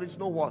where there is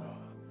no water.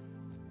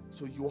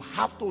 So you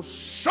have to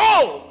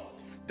show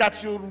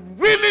that you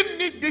really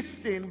need this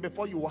thing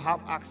before you will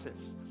have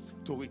access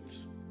to it.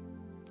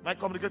 Am I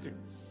communicating?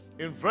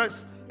 In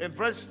verse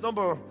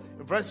number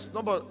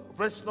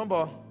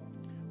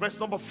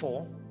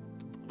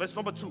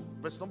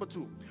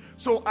 2.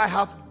 So I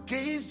have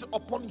gazed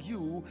upon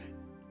you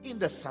in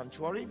the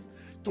sanctuary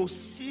to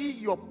see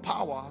your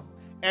power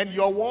and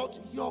your what?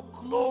 Your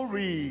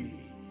glory.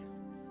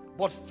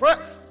 But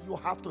first you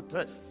have to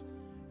test.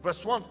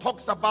 Verse 1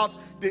 talks about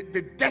the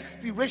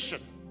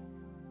desperation.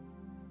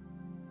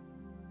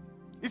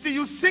 You see,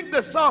 you sing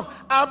the song,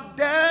 I'm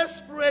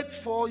desperate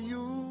for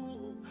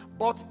you.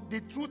 But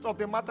the truth of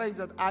the matter is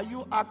that, are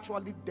you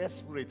actually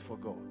desperate for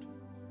God?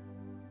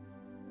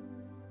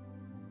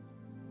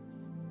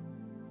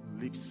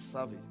 Lip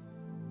serving.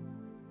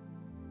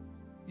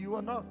 You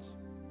are not.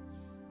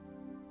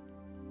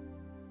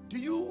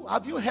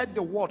 Have you heard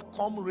the word,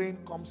 come rain,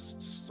 come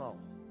sun?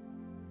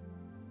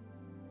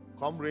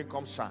 Come rain,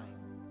 come shine.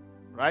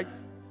 Right?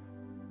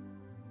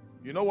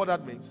 You know what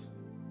that means?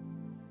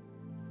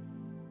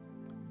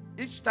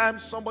 Each time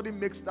somebody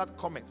makes that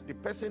comment, the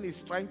person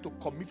is trying to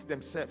commit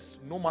themselves.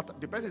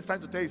 The person is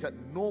trying to tell you that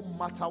no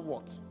matter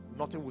what,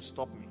 nothing will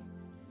stop me.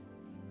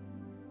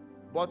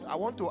 But I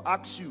want to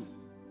ask you,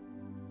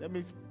 let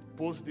me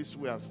pose this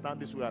way and stand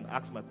this way and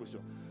ask my question.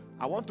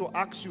 I want to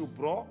ask you,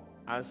 bro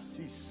and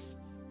sis,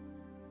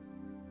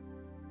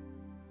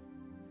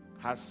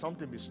 has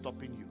something been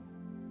stopping you?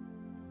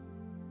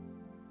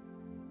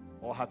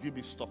 Or have you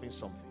been stopping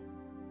something?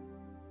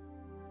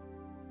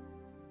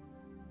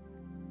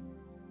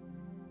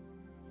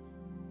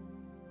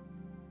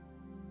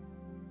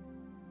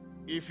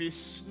 If it's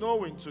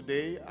snowing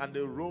today and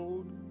the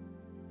road,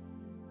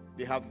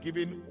 they have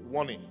given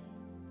warning.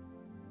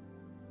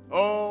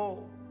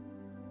 Oh,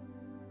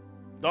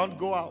 don't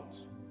go out.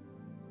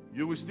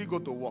 You will still go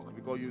to work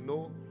because you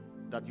know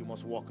that you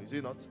must walk, is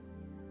it not?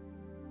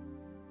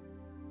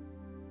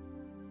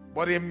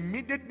 But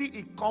immediately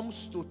it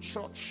comes to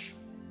church,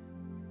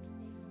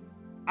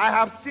 I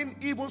have seen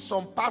even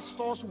some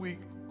pastors will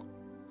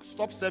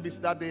stop service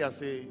that day and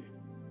say,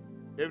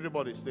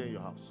 everybody stay in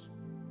your house.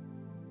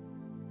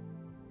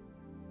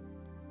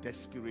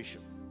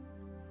 Desperation.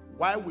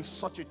 Why will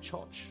such a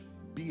church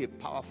be a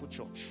powerful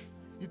church?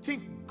 You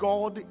think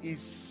God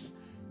is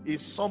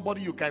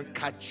somebody you can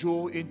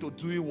cajole into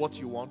doing what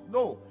you want?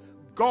 No.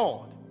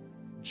 God,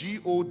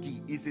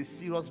 G-O-D, is a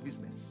serious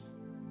business.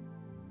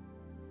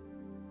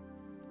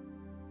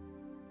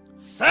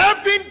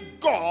 Serving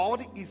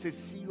God is a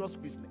serious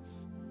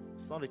business.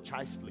 It's not a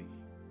child's play.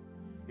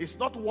 It's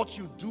not what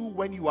you do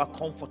when you are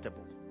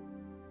comfortable.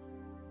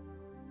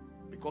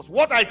 Because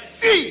what I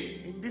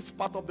see in this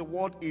part of the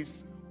world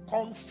is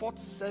comfort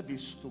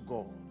service to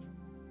God.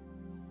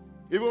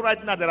 Even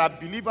right now, there are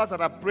believers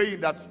that are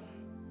praying that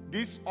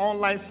this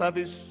online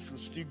service should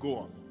still go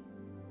on.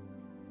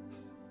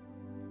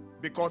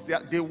 Because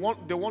they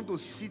want to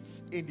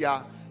sit in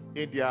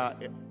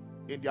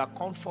their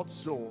comfort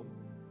zone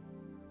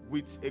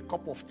with a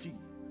cup of tea.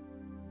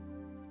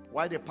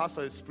 While the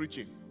pastor is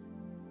preaching,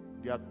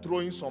 they are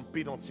throwing some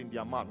peanuts in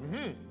their mouth.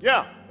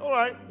 Yeah, all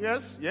right,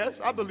 yes,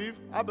 I believe.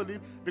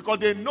 Because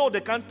they know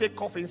they can't take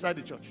coffee inside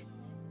the church.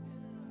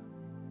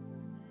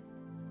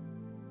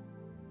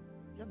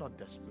 You're not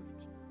desperate.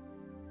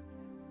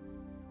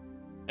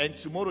 And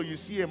tomorrow you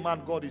see a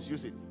man God is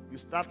using. You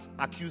start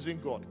accusing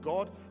God.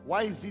 God,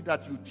 why is it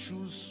that you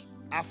choose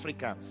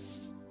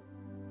Africans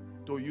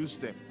to use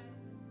them?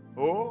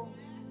 Oh,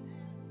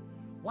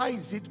 why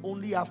is it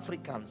only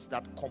Africans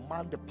that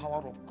command the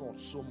power of God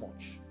so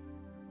much?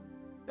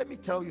 Let me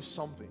tell you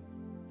something.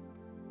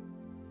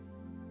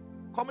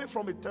 Coming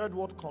from a third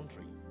world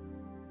country,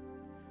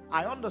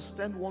 I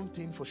understand one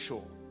thing for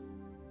sure.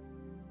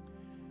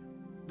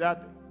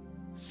 That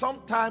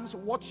sometimes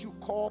what you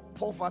call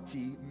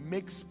poverty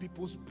makes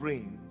people's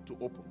brain to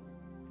open.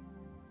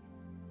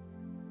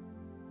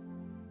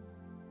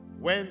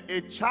 When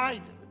a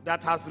child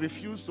that has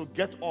refused to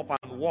get up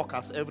and walk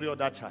as every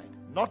other child,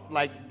 not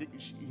like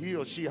he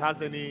or she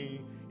has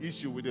any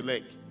issue with the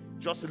leg,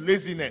 just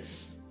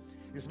laziness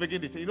is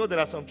making it. You know, there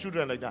are some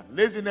children like that.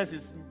 Laziness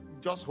is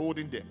just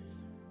holding them.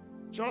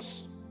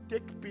 Just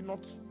take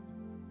peanut,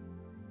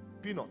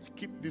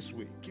 keep this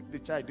way, keep the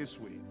child this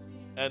way,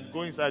 and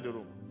go inside the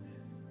room.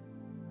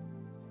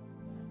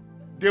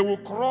 They will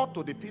crawl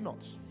to the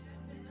peanuts.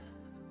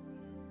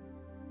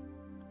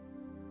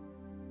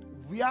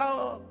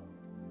 Where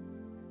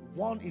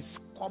one is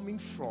coming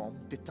from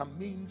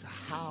determines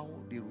how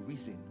they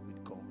reason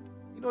with God.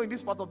 You know, in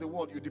this part of the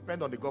world, you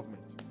depend on the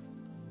government.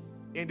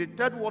 In the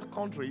third world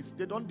countries,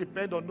 they don't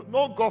depend on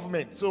no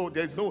government. So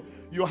there's no,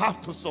 you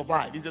have to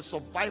survive. It's a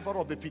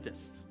survival of the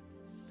fittest.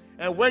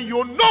 And when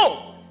you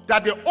know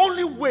that the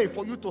only way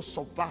for you to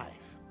survive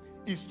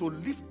is to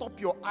lift up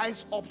your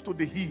eyes up to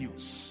the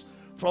hills,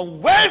 from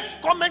whence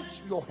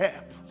cometh your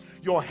help?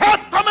 Your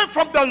help coming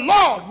from the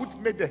Lord which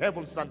made the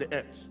heavens and the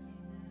earth.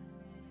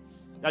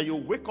 That you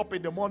wake up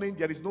in the morning,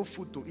 there is no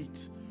food to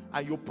eat,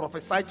 and you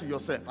prophesy to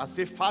yourself and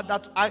say,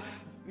 Father,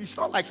 it's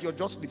not like you're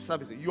just lip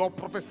servicing. You're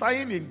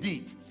prophesying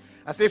indeed.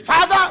 I say,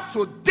 Father,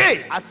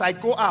 today as I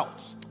go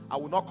out, I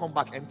will not come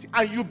back empty.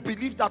 And you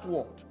believe that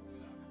word.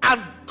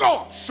 And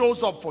God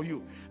shows up for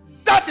you.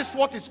 That is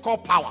what is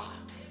called power.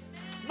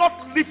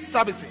 Not lip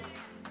servicing.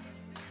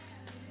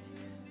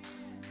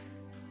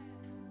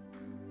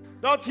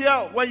 Not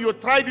here, when you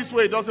try this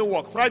way, it doesn't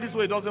work. Try this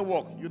way, it doesn't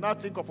work. You now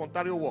think of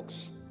Ontario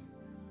works.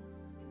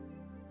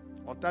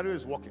 Ontario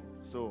is working,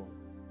 so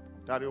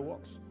Ontario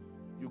works.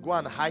 You go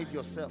and hide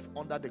yourself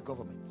under the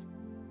government.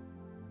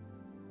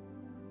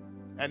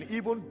 And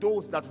even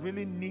those that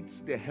really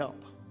needs the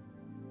help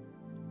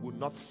will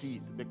not see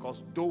it,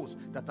 because those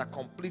that are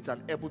complete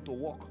and able to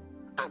walk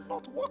are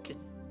not working.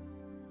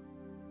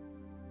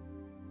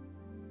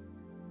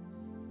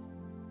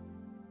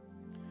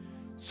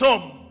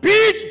 So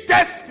be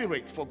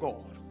desperate for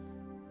God.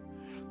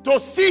 To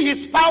see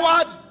his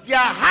power, there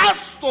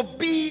has to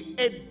be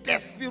a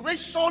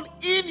desperation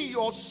in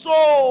your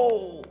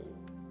soul.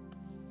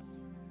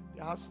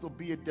 There has to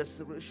be a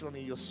desperation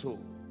in your soul.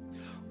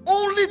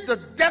 Only the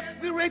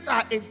desperate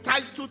are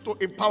entitled to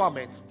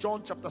empowerment.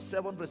 John chapter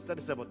 7 verse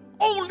 37.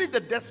 Only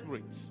the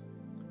desperate.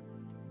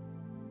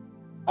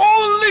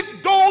 Only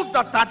those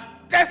that are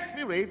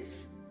desperate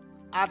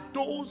are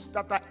those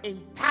that are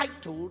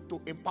entitled to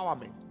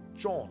empowerment.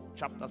 John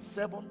chapter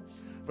 7,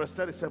 verse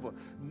 37.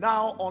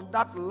 Now on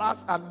that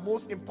last and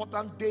most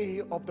important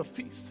day of the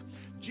feast,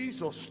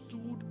 Jesus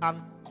stood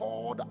and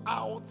called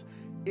out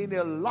in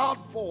a loud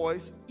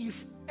voice,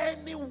 if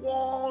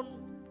anyone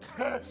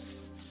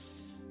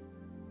thirsts,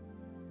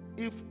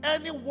 if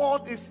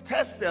anyone is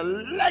thirsty,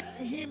 let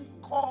him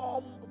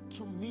come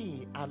to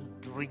me and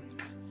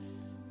drink.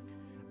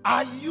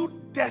 Are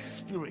you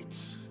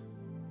desperate?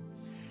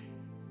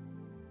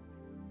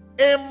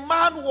 A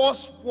man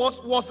was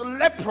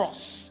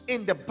leprous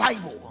in the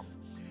Bible,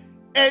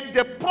 and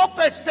the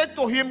prophet said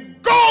to him,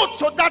 go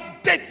to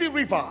that dirty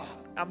river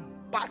and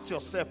bathe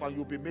yourself and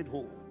you'll be made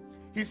whole.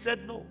 He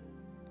said, no.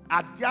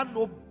 Are there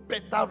no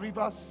better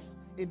rivers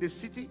in the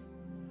city?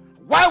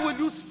 Why will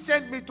you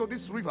send me to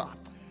this river?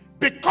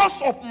 Because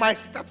of my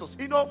status.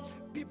 You know,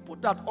 people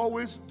that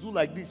always do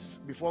like this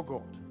before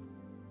God,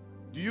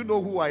 do you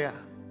know who I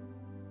am?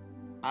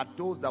 Are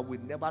those that will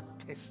never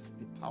test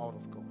the power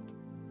of God.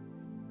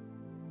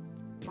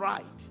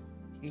 Pride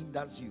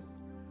hinders you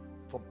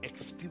from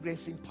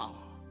experiencing power.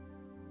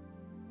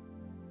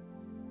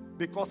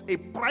 Because a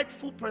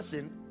prideful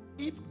person,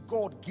 if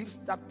God gives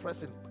that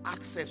person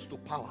access to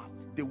power,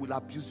 they will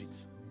abuse it.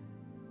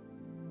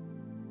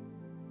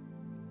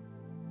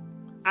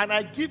 And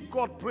I give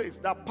God praise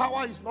that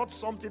power is not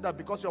something that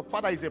because your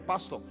father is a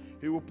pastor,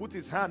 he will put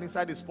his hand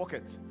inside his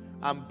pocket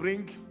and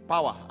bring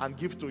power and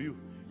give to you.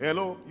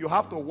 Hello, you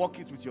have to work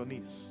it with your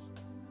knees.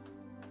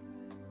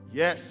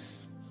 Yes.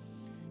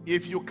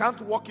 If you can't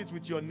work it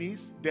with your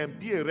knees, then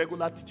be a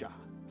regular teacher.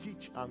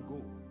 Teach and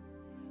go.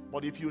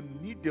 But if you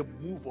need the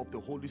move of the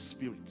Holy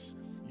Spirit,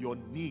 your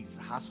knees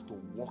has to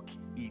work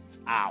it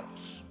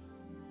out.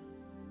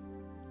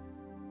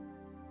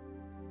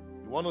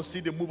 You want to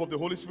see the move of the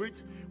Holy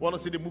Spirit? You want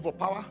to see the move of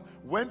power?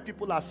 When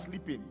people are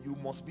sleeping, you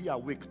must be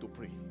awake to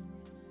pray.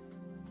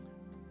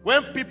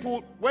 When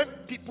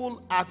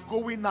people are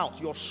going out,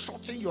 you're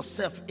shutting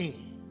yourself in.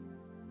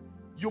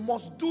 You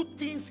must do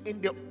things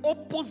in the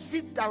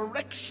opposite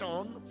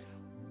direction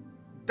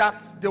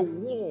that the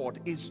world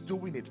is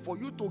doing it, for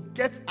you to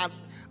get an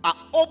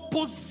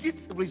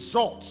opposite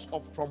result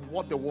from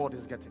what the world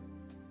is getting.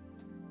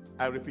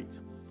 I repeat,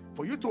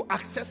 for you to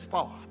access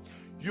power,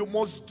 you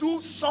must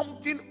do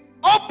something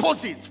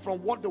opposite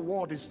from what the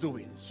world is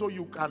doing, so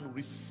you can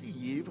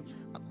receive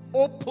an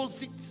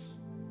opposite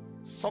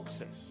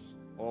success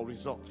or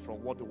result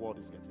from what the world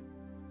is getting.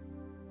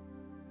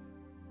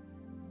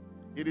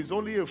 It is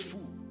only a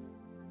fool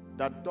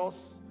that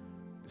does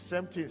the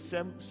same thing,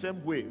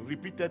 same way,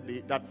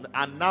 repeatedly, that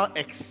and now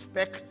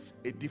expect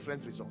a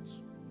different result.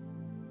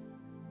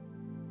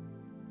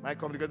 Am I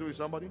communicating with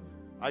somebody?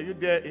 Are you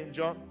there in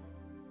John?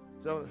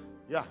 So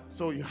yeah,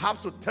 so you have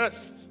to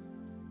test.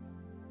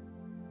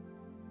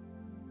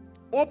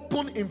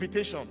 Open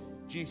invitation.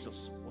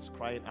 Jesus was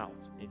crying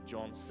out in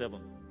John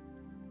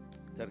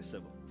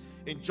 7:37.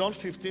 In John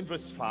 15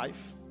 verse 5,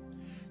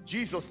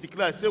 Jesus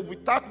declared, said,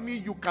 without me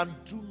you can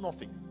do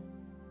nothing.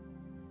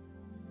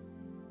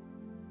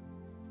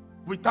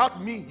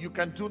 Without me you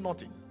can do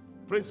nothing.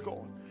 Praise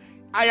God.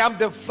 I am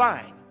the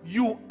vine,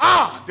 you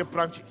are the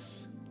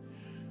branches.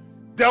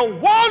 The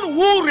one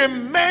who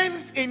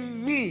remains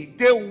in me,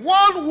 the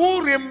one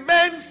who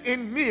remains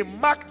in me,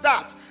 mark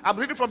that. I'm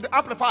reading from the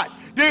Amplified.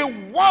 The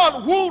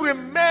one who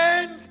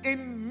remains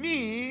in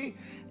me,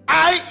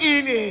 I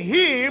in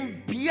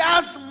him,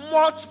 bears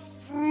much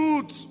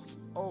fruit.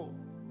 Oh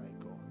my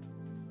God.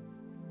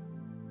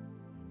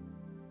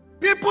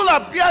 People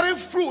are bearing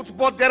fruit,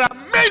 but there are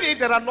many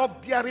that are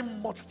not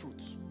bearing much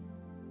fruit.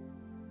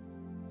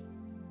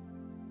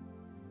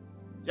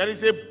 There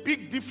is a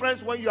big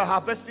difference when you are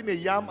harvesting a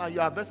yam and you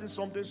are harvesting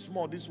something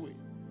small this way.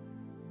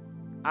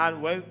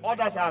 And when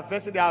others are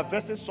harvesting, they are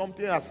harvesting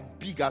something as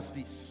big as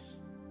this.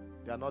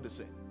 They are not the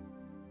same.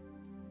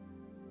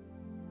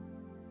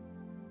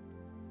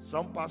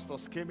 Some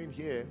pastors came in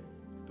here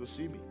to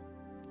see me.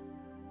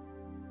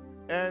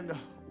 And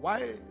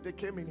why they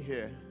came in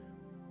here,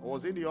 I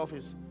was in the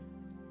office.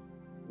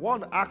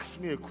 One asked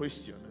me a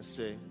question and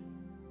said,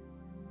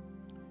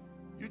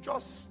 you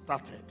just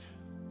started.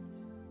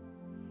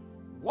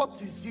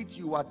 What is it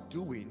you are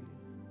doing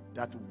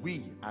that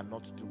we are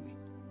not doing?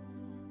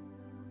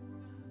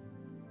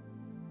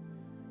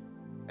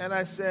 And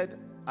I said,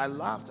 I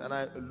laughed and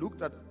I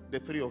looked at the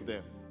three of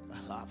them.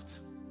 I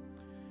laughed.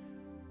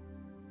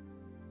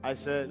 I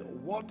said,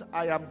 what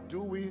I am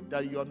doing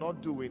that you are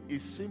not doing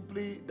is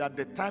simply that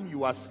the time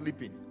you are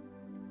sleeping,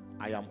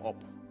 I am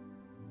up.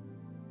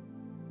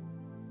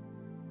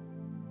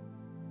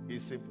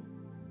 It's simple.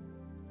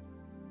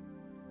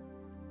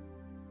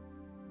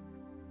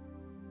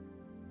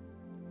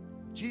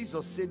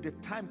 Jesus said, the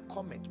time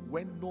cometh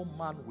when no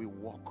man will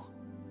walk.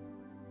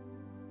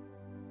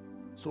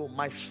 So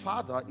my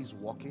Father is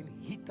walking,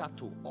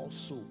 hitherto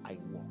also I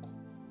walk.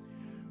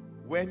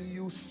 When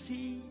you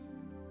see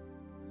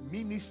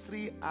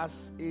ministry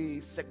as a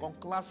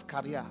second-class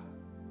career,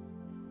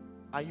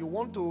 and you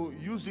want to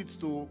use it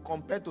to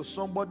compare to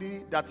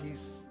somebody that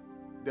is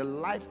the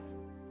life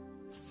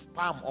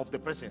span of the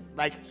person,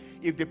 like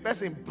if the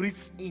person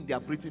breathes in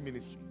their breathing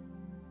ministry,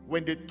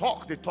 When they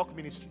talk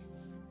ministry.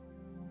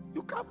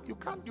 You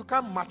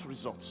can't match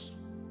results.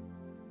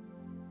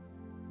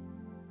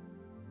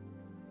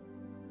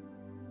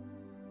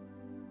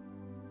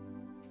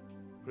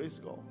 Praise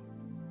God.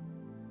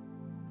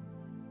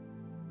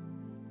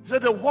 He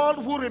said, the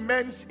one who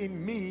remains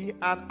in me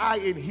and I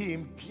in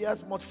him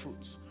bears much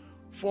fruit.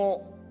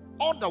 For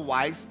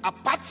otherwise,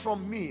 apart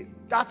from me,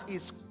 that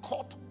is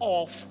cut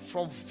off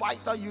from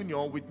vital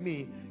union with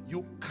me,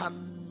 you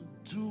can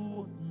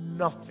do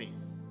nothing.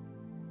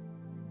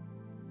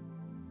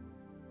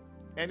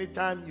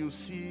 Anytime you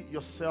see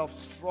yourself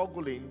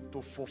struggling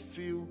to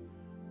fulfill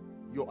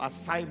your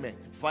assignment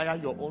via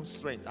your own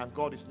strength and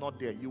God is not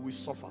there, you will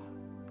suffer.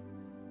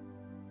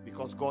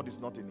 Because God is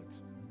not in it.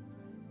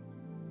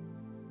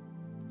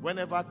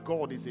 Whenever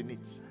God is in it.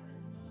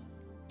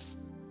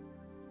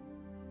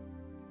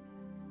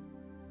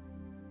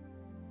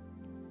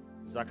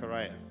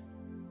 Zechariah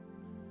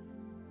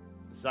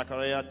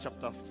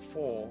chapter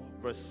 4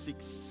 verse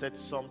 6 said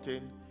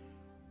something.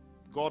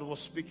 God was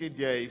speaking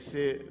there. He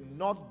said,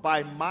 not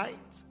by might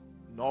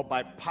nor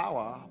by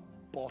power,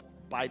 but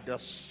by the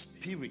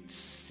Spirit,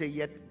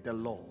 saith the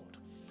Lord.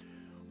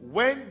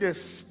 When the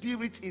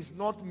Spirit is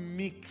not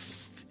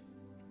mixed,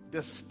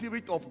 the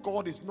Spirit of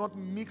God is not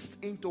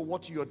mixed into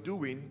what you're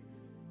doing,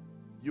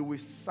 you will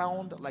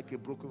sound like a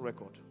broken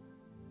record.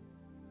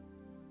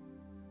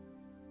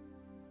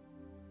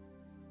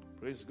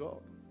 Praise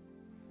God.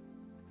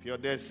 If you're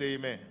there, say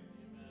amen.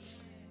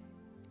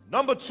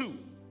 Number 2,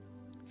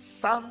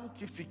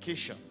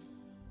 sanctification.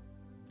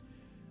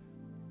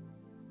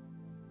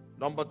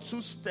 Number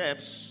 2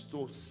 steps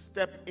to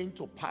step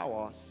into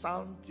power,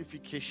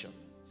 sanctification.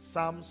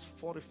 Psalms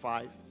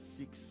 45,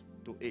 6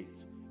 to 8.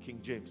 King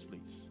James,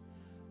 please.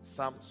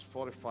 Psalms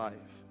 45,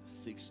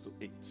 6 to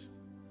 8.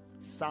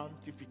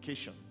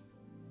 Sanctification.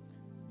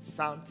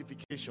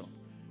 Sanctification.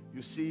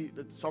 You see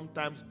that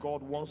sometimes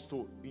God wants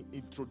to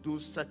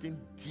introduce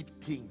certain deep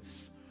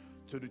things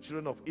to the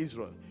children of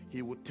Israel.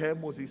 He would tell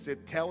Moses, he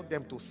said, tell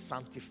them to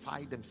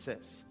sanctify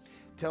themselves.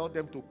 Tell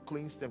them to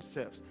cleanse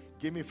themselves.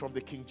 Give me from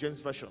the King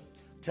James Version.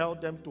 Tell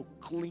them to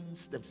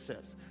cleanse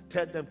themselves.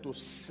 Tell them to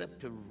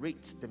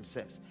separate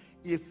themselves.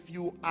 If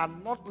you are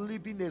not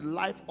living a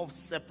life of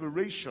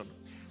separation,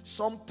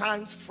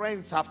 sometimes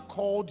friends have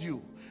called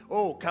you.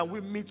 Oh, can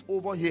we meet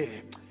over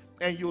here?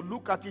 And you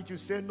look at it, you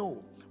say,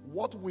 no.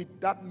 What will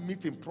that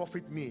meeting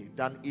profit me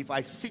than if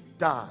I sit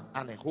down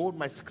and I hold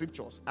my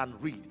scriptures and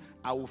read?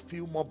 I will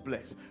feel more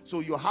blessed.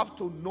 So you have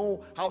to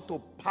know how to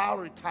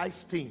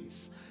prioritize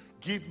things.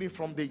 Give me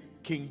from the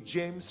King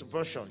James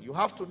Version. You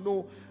have to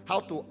know how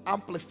to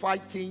amplify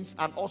things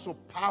and also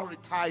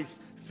prioritize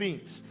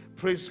things.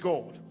 Praise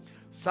God.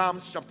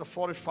 Psalms chapter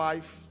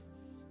 45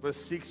 verse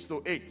 6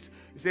 to 8. It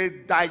says,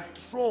 thy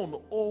throne,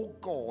 O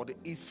God,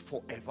 is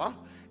forever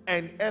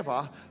and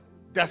ever.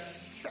 The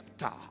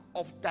scepter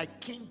of thy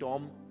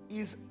kingdom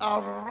is a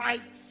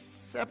right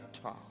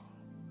scepter.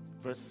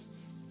 Verse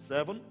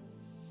 7.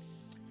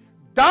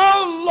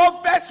 Thou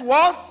lovest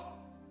what?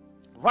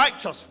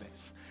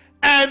 Righteousness,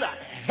 and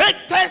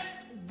hatest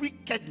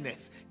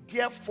wickedness.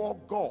 Therefore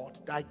God,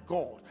 thy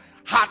God,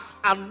 hath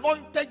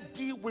anointed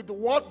thee with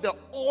what? The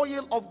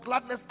oil of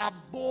gladness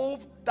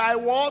above thy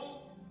what?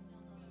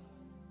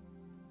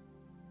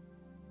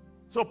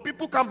 So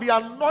people can be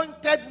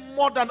anointed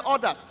more than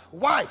others.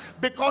 Why?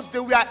 Because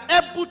they were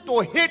able to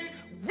hate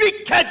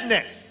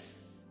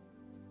wickedness.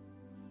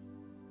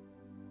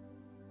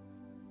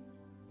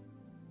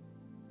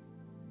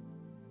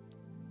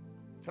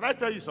 Can I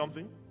tell you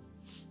something?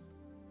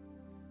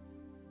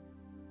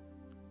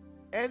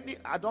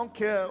 I don't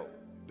care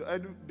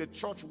the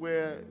church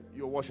where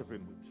you're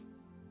worshiping with.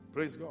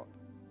 Praise God.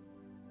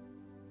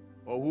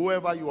 Or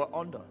whoever you are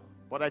under.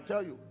 But I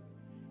tell you,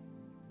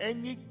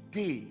 any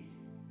day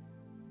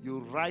you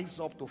rise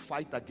up to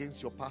fight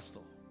against your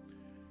pastor,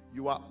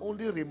 you are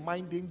only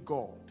reminding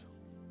God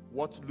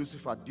what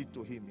Lucifer did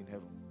to him in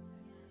heaven.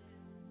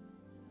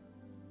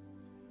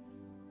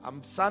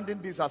 I'm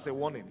sending this as a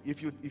warning.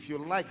 If you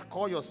like,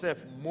 call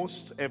yourself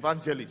most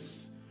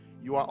evangelists.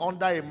 You are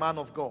under a man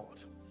of God.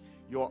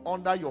 You are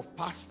under your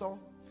pastor,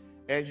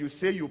 and you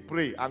say you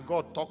pray, and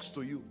God talks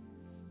to you,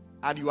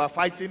 and you are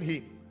fighting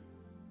him.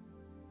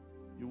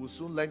 You will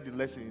soon learn the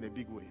lesson in a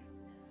big way.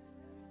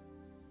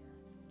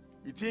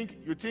 You think,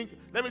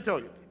 let me tell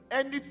you,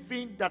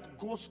 anything that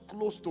goes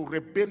close to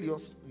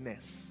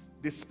rebelliousness,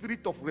 the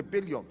spirit of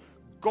rebellion,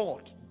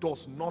 God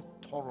does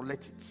not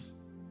tolerate it.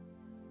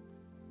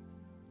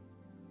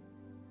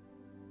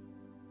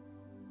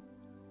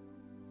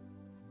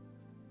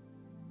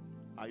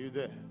 Are you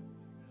there?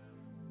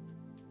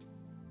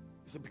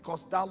 He said,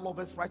 because thou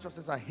lovest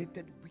righteousness and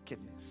hated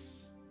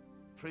wickedness.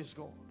 Praise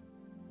God.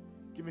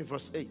 Give me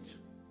verse 8.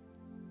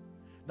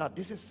 Now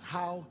this is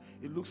how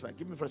it looks like.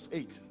 Give me verse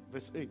 8.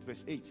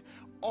 Verse 8.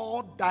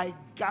 All thy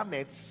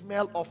garments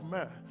smell of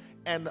myrrh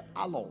and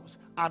aloes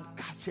and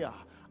cassia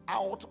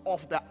out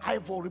of the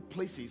ivory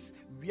places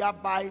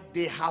whereby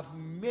they have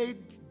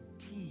made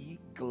thee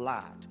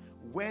glad.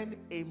 When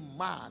a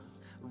man's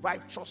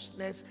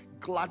righteousness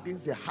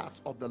gladdens the heart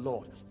of the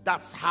Lord.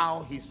 That's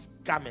how his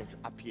garment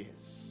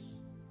appears.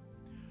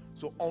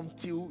 So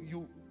until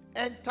you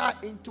enter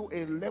into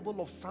a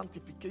level of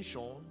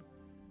sanctification,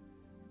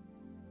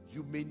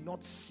 you may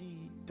not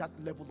see that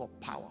level of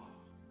power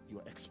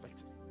you're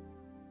expecting.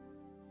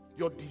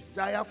 Your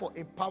desire for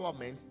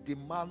empowerment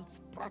demands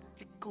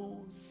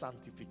practical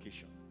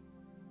sanctification.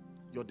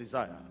 Your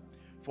desire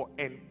for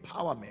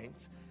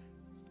empowerment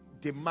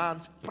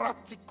demands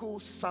practical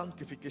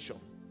sanctification.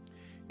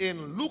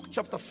 In Luke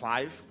chapter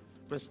 5,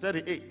 verse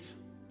 38,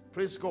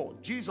 praise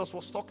God, Jesus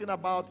was talking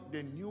about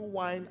the new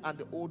wine and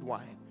the old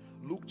wine.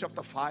 Luke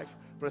chapter 5,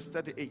 verse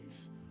 38.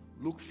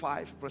 Luke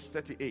 5, verse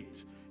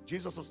 38.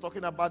 Jesus was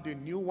talking about the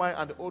new wine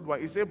and the old wine.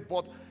 He said,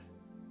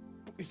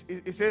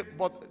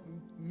 but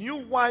new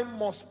wine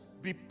must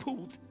be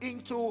put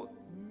into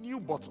new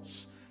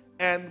bottles,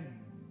 and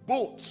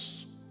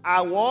both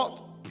are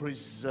what?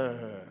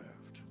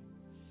 Preserved.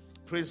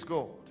 Praise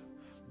God.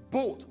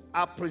 Both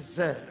are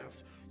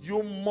preserved.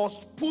 You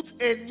must put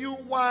a new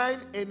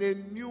wine in a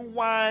new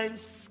wine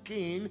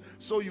skin,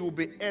 so you will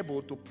be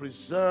able to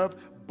preserve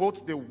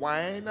both the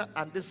wine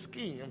and the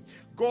skin.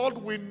 God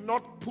will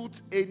not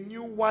put a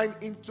new wine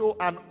into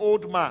an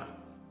old man.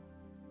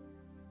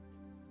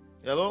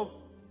 Hello?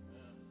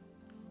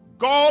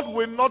 God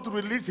will not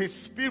release his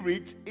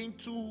spirit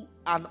into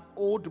an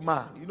old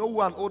man. You know who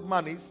an old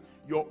man is?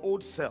 Your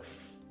old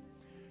self.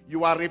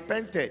 You are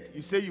repented.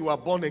 You say you are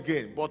born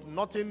again, but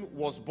nothing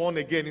was born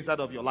again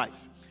inside of your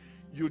life.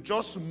 You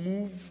just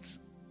moved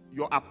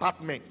your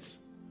apartment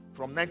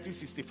from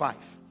 1965.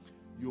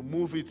 You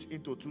move it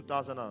into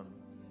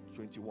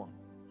 2021.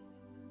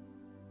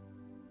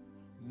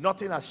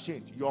 Nothing has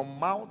changed. Your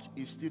mouth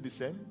is still the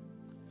same.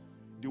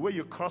 The way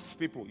you curse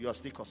people, you are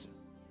still cursing.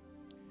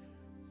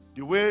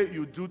 The way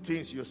you do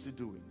things, you're still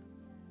doing.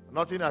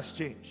 Nothing has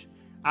changed.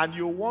 And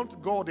you want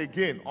God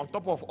again, on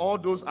top of all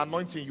those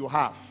anointing you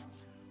have,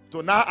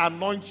 to now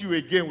anoint you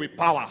again with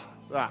power.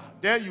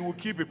 Then you will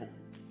kill people.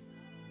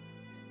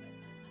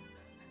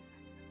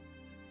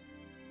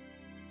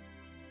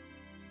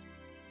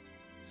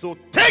 So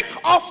take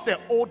off the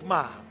old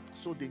man,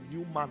 so the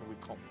new man will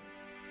come.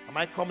 Am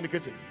I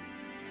communicating?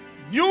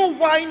 New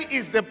wine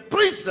is the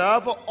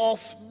preserve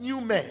of new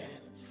men.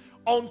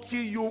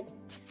 Until you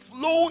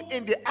flow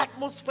in the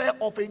atmosphere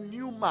of a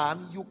new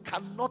man, you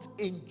cannot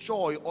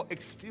enjoy or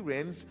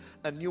experience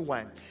a new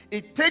wine.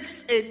 It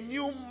takes a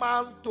new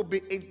man to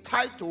be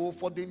entitled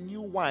for the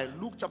new wine.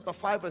 Luke chapter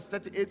 5 verse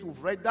 38,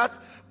 we've read that.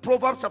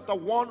 Proverbs chapter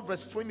 1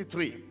 verse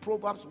 23.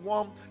 Proverbs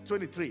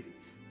 1:23.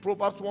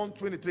 Proverbs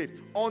 1:23.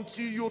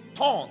 Until you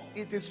turn,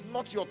 it is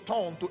not your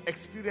turn to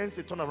experience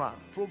a turnaround.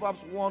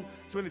 Proverbs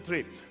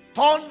 1:23.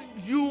 Turn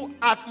you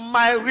at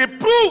my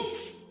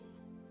reproof.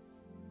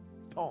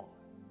 Turn.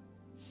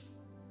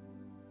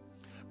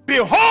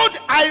 Behold,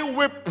 I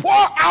will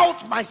pour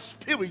out my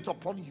spirit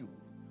upon you.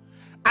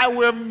 I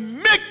will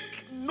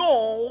make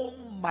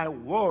known my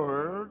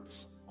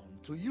words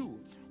unto you.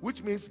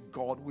 Which means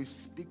God will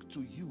speak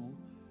to you.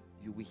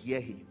 You will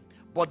hear him.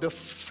 But the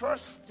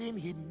first thing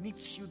he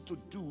needs you to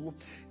do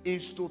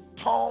is to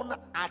turn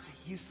at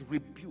his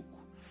rebuke.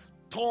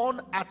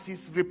 Turn at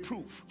his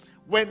reproof.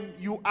 When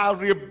you are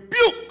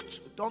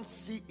rebuked, don't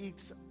see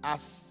it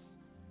as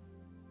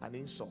an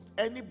insult.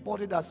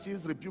 Anybody that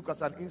sees rebuke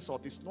as an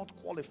insult is not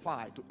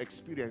qualified to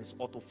experience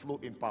or to flow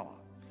in power.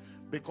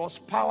 Because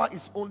power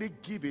is only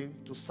given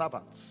to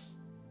servants.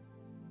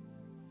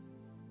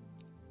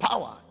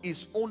 Power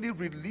is only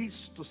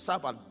released to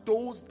servants.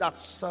 Those that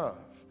serve.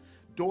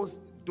 Those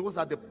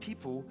are the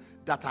people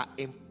that are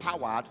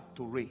empowered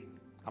to reign.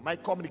 Am I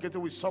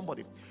communicating with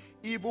somebody?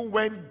 Even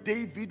when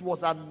David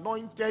was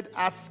anointed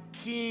as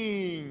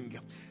king,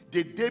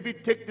 did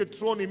David take the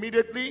throne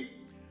immediately?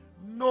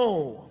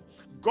 No.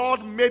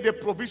 God made a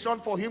provision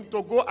for him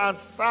to go and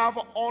serve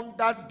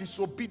under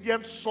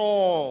disobedient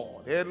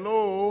Saul.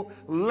 Hello.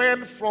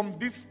 Learn from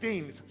these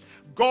things.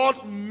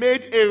 God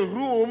made a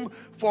room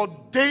for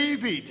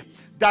David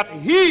that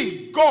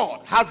he,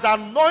 God, has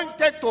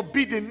anointed to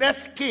be the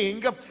next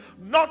king,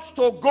 not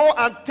to go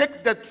and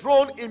take the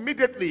throne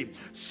immediately.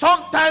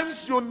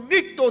 Sometimes you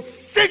need to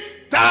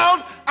sit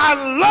down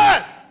and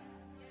learn.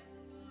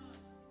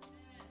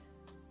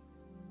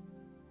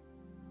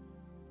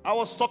 I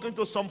was talking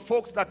to some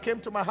folks that came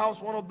to my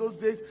house one of those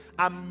days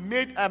and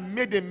made a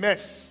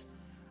mess.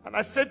 And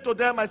I said to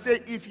them, I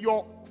said, if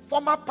your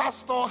former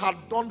pastor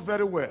had done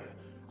very well,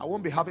 I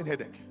won't be having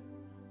headache.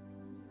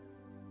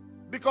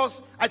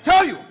 Because I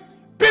tell you,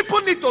 people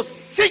need to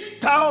sit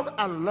down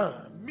and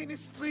learn.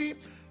 Ministry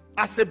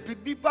as a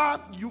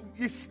believer,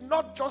 it's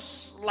not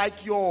just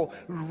like your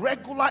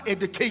regular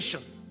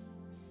education.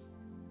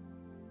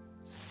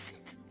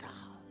 Sit down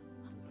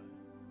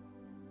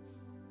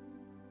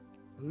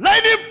and learn.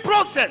 Learning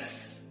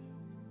process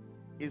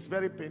is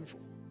very painful.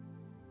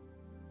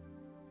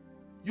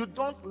 You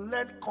don't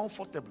learn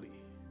comfortably.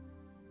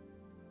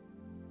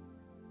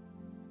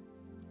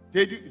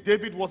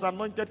 David was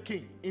anointed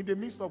king in the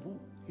midst of who?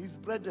 His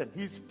brethren,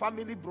 his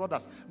family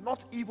brothers,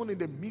 not even in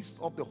the midst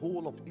of the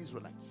whole of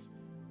Israelites.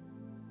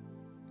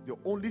 The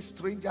only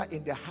stranger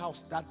in the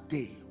house that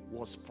day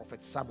was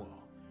Prophet Samuel,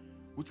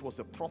 which was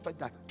the prophet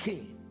that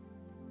came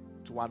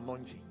to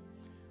anoint him.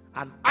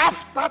 And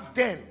after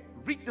then,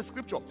 read the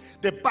scripture.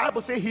 The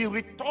Bible says he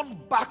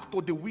returned back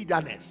to the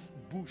wilderness,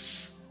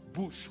 bush,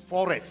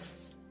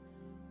 forests.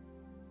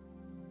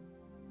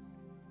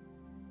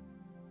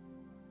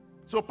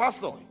 So,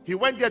 pastor, he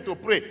went there to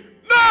pray.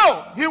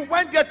 No, he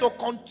went there to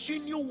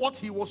continue what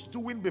he was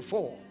doing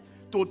before,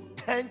 to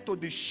tend to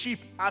the sheep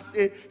as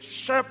a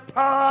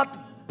shepherd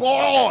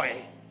boy,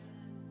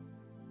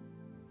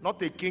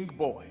 not a king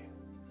boy.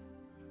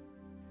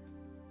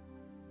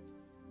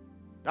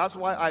 That's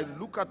why I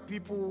look at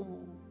people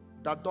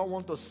that don't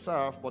want to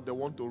serve, but they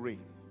want to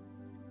reign.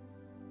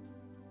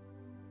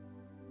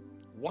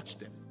 Watch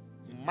them,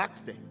 mark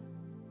them.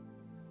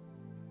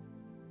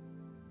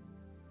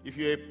 If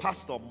you're a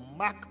pastor,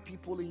 mark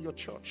people in your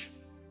church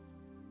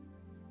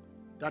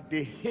that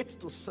they hate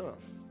to serve,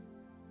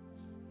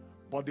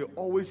 but they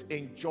always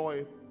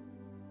enjoy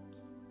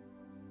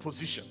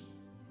position,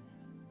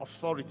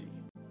 authority.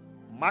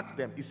 Mark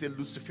them. It's a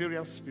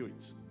Luciferian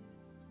spirit.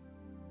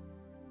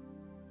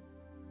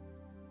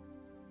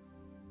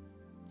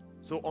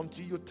 So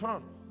until you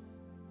turn,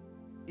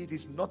 it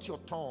is not your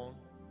turn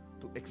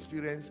to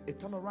experience a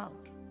turnaround.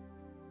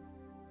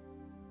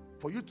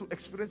 For you to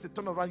experience a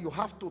turnaround, you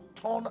have to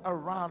turn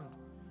around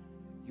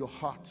your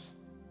heart.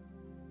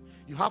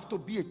 You have to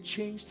be a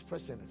changed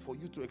person for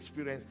you to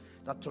experience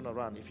that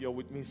turnaround. If you're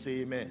with me, say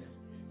amen.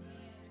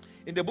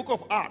 In the book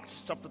of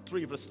Acts, chapter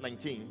 3, verse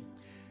 19.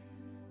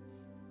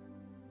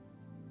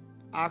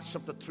 Acts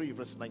chapter 3,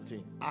 verse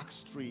 19.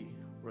 Acts 3,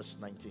 verse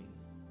 19.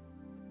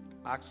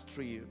 Acts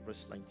 3,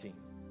 verse 19.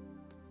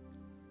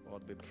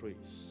 God be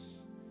praised.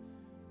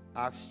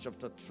 Acts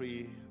chapter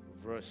 3,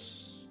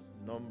 verse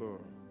number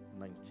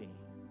 19.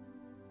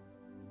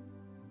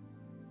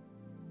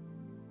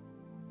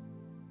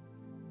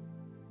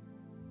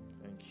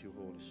 Thank you,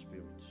 Holy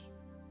Spirit.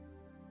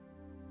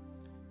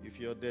 If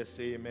you're there,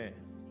 say amen.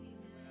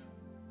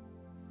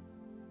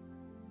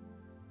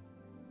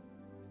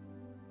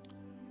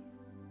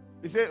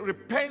 He said,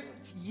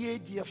 repent ye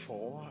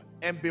therefore,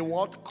 and be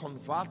what?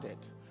 Converted,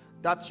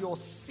 that your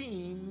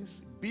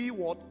sins be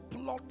what?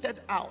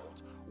 Blotted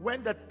out,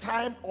 when the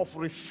time of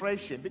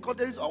refreshing, because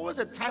there is always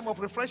a time of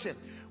refreshing,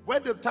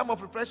 when the time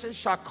of refreshing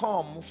shall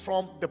come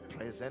from the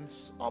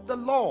presence of the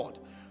Lord.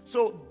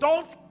 So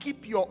don't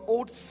keep your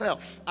old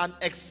self and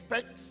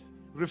expect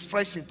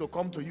refreshing to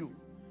come to you.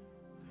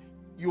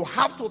 You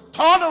have to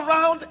turn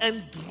around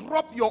and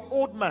drop your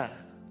old man,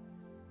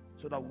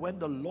 so that when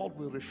the Lord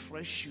will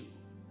refresh you,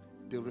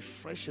 the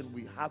refreshing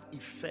will have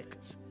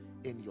effect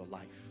in your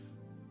life.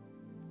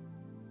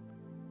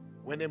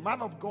 When a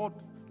man of God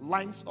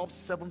lines up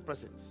 7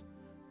 persons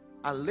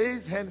and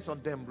lays hands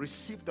on them,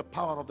 receive the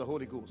power of the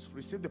Holy Ghost.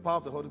 Receive the power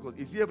of the Holy Ghost.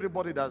 Is it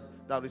everybody that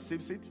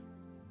receives it?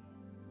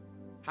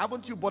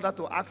 Haven't you bothered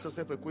to ask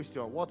yourself a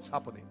question? What's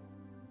happening?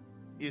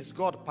 Is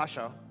God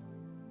partial?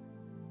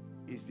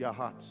 Is their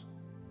heart?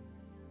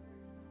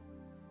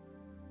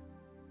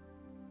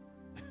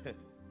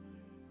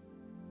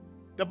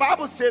 The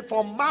Bible said,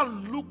 for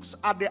man looks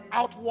at the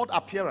outward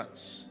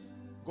appearance.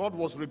 God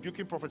was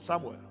rebuking Prophet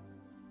Samuel.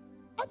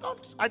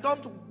 I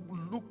don't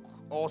look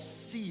or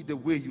see the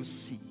way you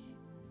see.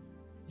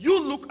 You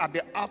look at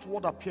the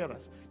outward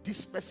appearance.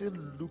 This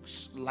person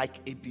looks like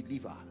a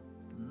believer.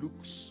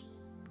 Looks.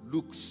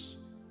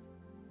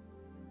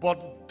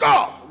 But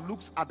God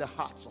looks at the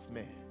hearts of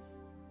men.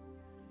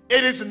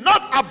 It is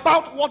not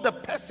about what the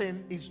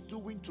person is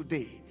doing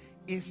today.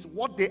 It's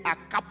what they are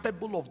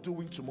capable of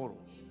doing tomorrow.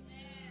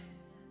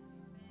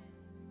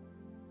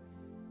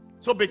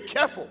 So be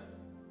careful.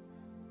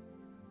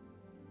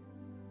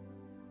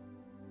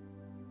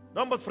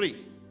 Number 3,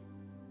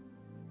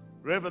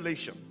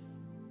 revelation.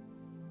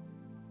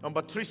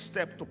 Number 3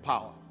 step to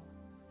power.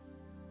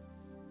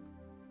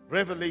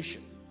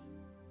 Revelation.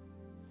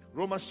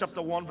 Romans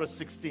chapter 1 verse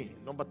 16.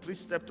 Number 3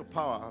 step to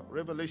power.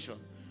 Revelation.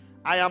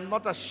 I am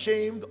not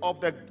ashamed of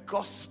the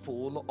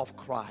gospel of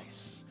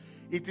Christ.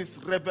 It is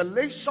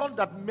revelation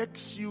that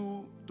makes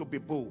you to be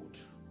bold.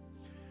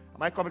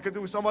 Am I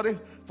communicating with somebody?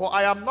 For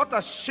I am not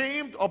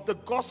ashamed of the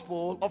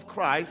gospel of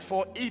Christ,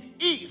 for it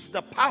is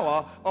the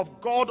power of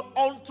God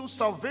unto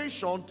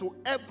salvation to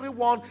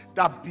everyone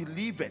that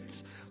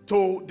believeth,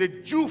 to the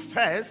Jew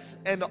first,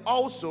 and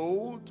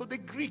also to the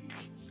Greek.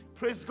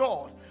 Praise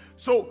God.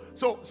 So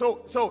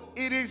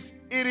it is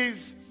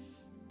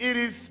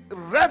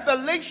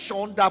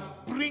revelation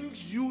that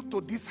brings you to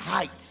this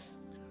height,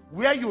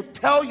 where you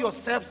tell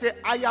yourself, say,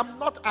 I am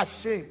not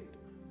ashamed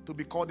to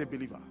be called a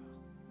believer.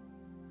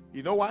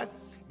 You know why?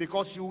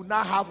 Because you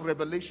now have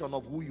revelation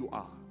of who you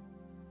are.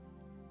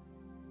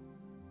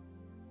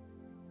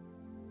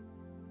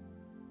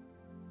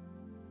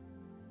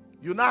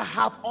 You now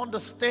have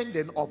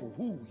understanding of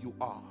who you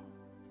are.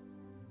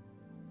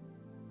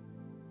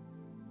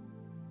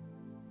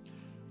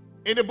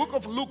 In the book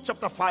of Luke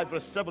chapter 5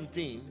 verse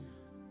 17,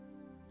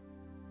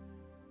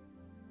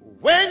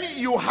 when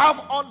you have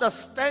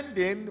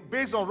understanding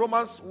based on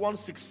Romans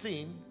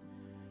 1:16,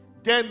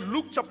 Then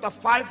Luke chapter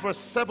 5 verse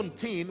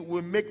 17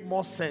 will make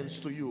more sense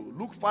to you.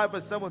 Luke 5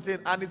 verse 17,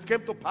 and it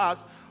came to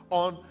pass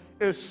on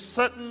a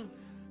certain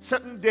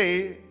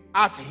day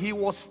as he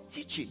was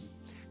teaching,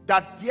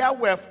 that there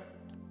were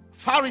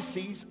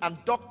Pharisees and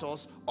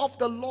doctors of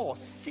the law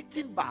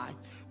sitting by,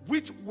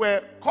 which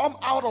were come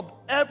out of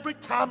every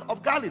town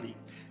of Galilee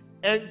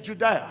and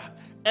Judea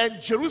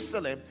and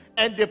Jerusalem,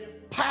 and the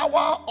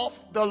power of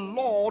the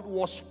Lord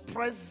was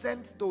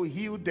present to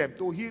heal them.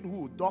 To heal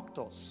who?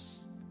 Doctors.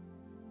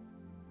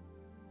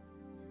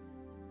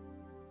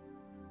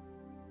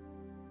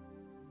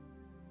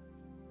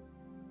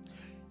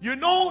 You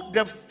know,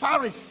 the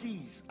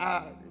Pharisees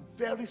are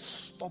very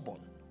stubborn.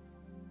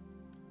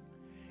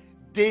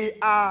 They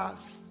are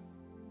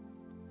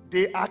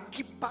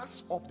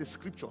keepers of the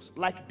scriptures.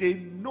 Like, they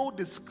know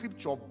the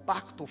scripture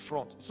back to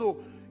front.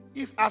 So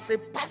if as a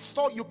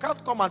pastor you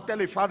can't come and tell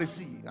a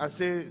Pharisee and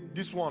say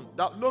this one,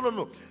 that,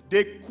 no,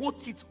 they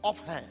quote it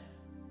offhand.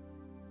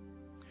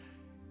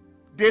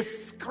 The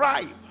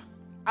scribe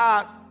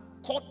are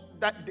caught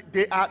that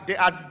they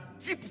are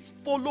deep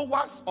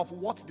followers of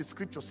what the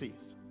scripture says.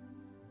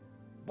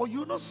 But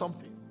you know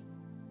something,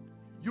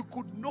 you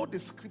could know the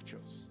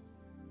scriptures,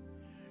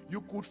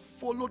 you could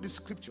follow the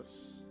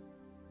scriptures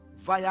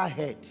via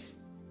head,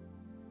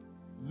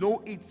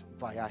 know it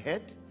via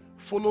head,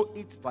 follow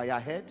it via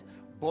head,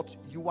 but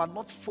you are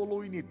not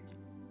following it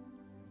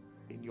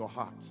in your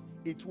heart.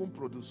 It won't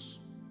produce.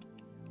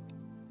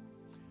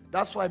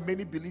 That's why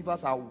many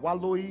believers are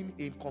wallowing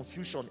in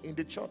confusion in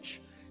the church.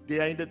 They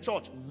are in the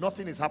church,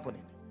 nothing is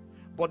happening.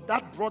 But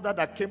that brother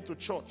that came to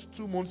church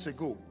 2 months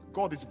ago,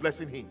 God is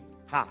blessing him.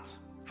 Heart.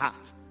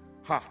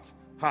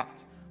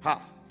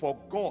 For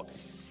God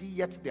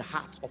seeth the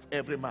heart of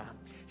every man.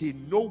 He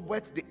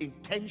knoweth the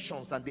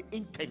intentions and the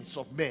intents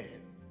of men.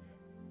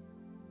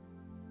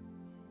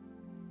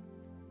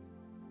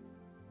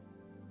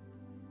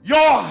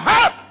 Your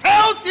heart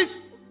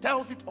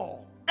tells it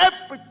all.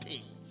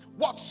 Everything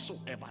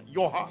whatsoever.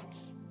 Your heart.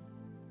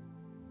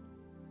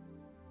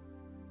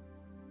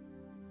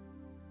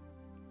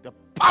 The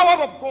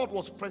power of God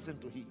was present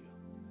to heal.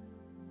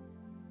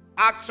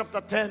 Acts chapter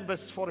 10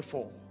 verse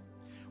 44.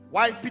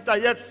 While Peter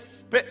yet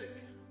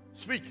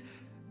speak,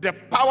 the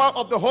power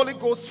of the Holy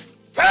Ghost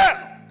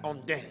fell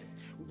on them.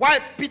 While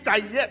Peter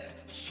yet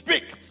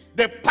speak,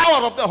 the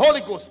power of the Holy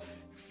Ghost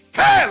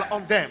fell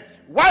on them.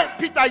 While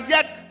Peter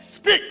yet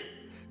speak,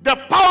 the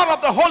power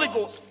of the Holy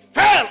Ghost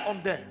fell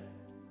on them.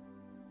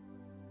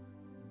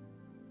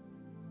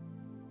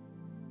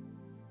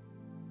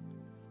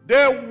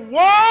 The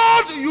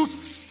word you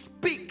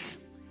speak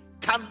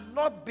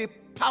cannot be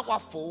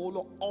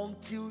powerful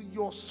until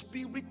your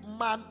spirit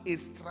man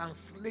is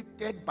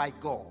translated by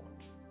God.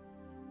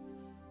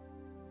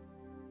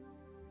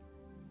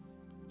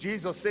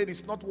 Jesus said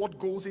it's not what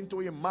goes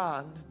into a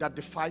man that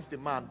defies the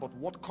man, but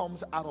what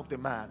comes out of the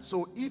man.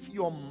 So if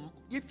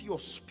your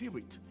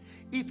spirit,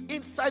 if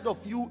inside of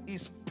you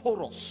is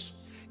porous,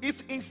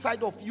 if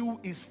inside of you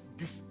is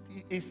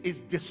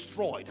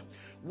destroyed,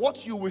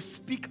 what you will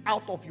speak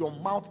out of your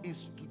mouth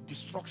is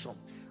destruction.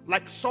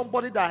 Like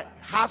somebody that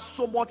has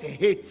so much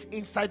hate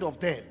inside of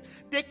them,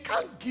 they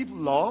can't give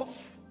love,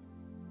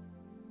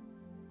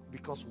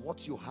 because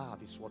what you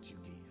have is what you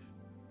give.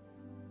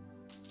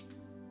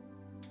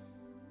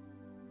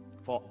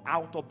 For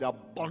out of the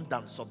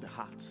abundance of the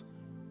heart,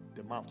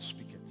 the mouth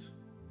speaketh.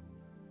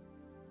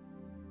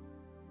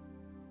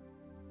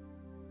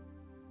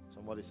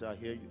 Somebody say, I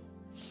hear you.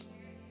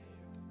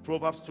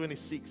 Proverbs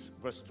 26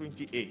 verse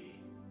 20a.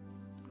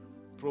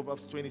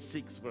 Proverbs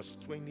 26 verse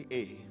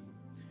 20a.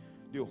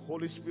 The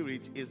Holy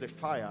Spirit is the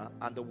fire,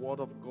 and the word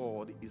of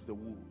God is the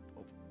wood.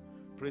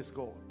 Praise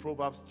God.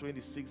 Proverbs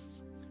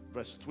 26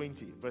 verse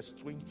 20. Verse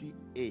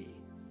 20a.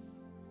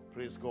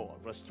 Praise God.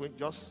 Verse 20,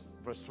 just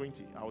verse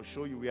 20. I will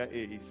show you where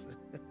A is.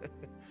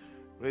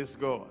 Praise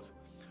God.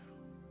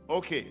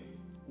 Okay,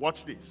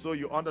 watch this so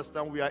you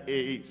understand where A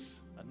is.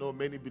 I know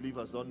many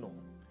believers don't know.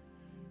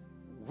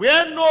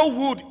 Where no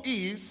wood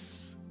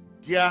is,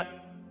 there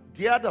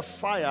the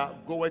fire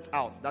goeth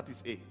out. That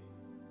is A.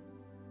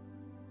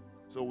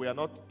 So we are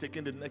not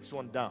taking the next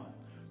one down.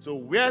 So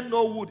where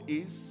no wood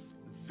is,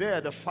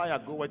 there the fire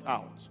goeth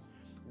out.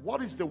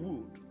 What is the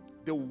wood?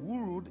 The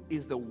wood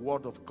is the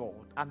word of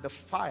God, and the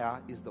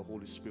fire is the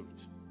Holy Spirit.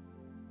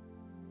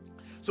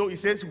 So it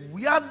says,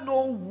 where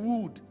no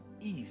wood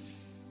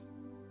is,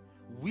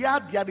 where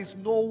there is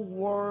no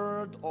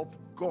word of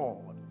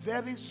God,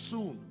 very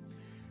soon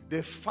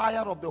the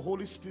fire of the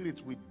Holy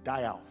Spirit will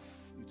die off.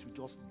 It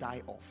will just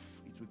die off.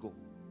 It will go.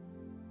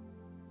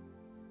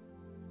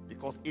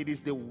 Because it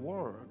is the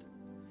word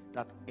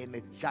that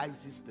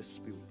energizes the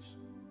spirit.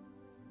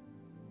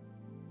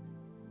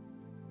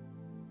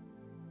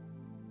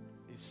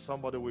 Is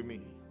somebody with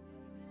me?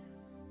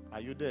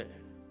 Are you there?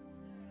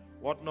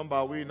 What number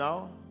are we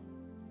now?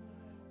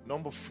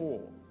 Number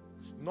 4.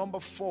 Number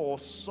 4,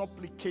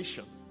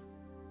 supplication.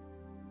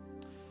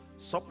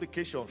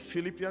 Supplication.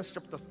 Philippians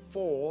chapter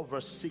 4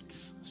 verse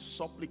 6.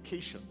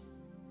 Supplication.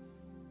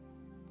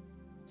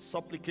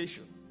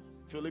 Supplication.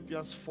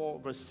 Philippians 4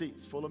 verse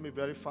 6. Follow me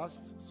very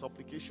fast.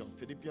 Supplication.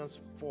 Philippians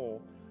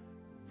 4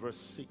 verse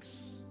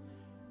 6.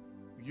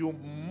 You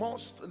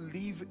must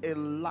live a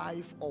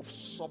life of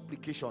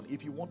supplication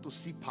if you want to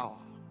see power.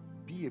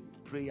 Be a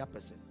prayer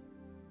person.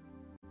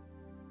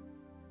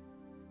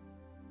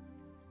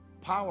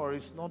 Power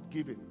is not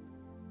given.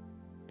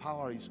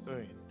 Power is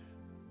earned.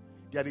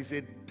 There is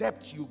a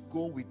depth you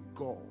go with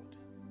God.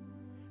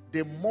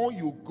 The more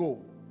you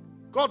go,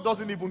 God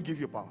doesn't even give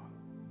you power.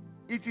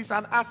 It is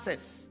an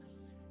access.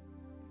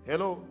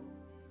 Hello?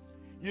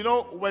 You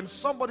know, when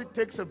somebody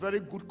takes a very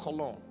good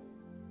cologne,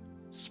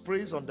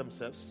 sprays on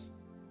themselves,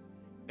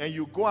 and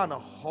you go and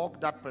hug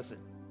that person,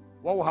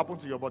 what will happen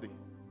to your body?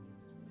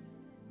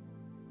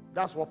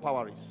 That's what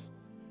power is.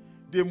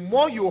 The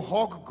more you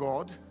hug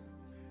God,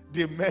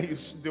 the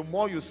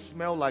more you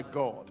smell like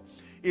God.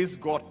 Is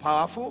God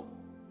powerful?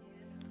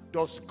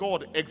 Does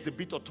God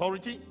exhibit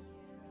authority?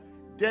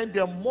 Then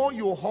the more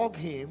you hug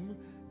him,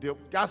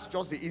 that's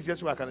just the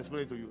easiest way I can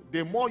explain it to you.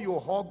 The more you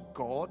hug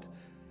God,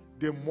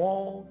 the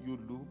more you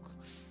look,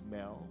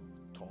 smell,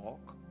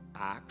 talk,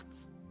 act,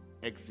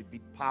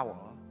 exhibit power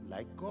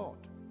like God.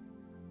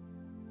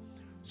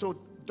 So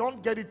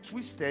don't get it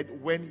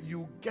twisted. When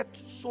you get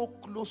so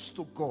close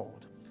to God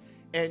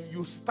and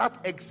you start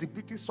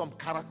exhibiting some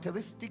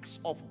characteristics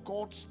of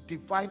God's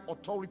divine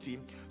authority,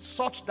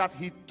 such that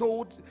he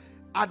told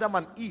Adam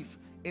and Eve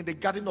in the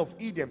Garden of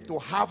Eden to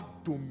have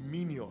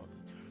dominion.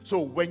 So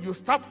when you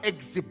start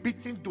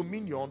exhibiting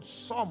dominion,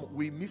 some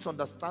will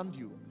misunderstand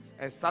you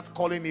and start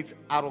calling it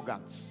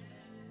arrogance.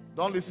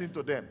 Don't listen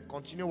to them.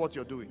 Continue what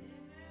you're doing.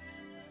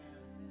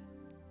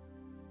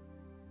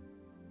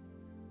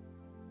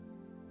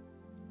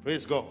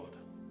 Praise God.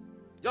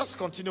 Just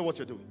continue what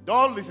you're doing.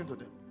 Don't listen to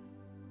them.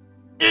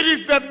 It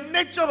is the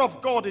nature of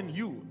God in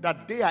you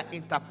that they are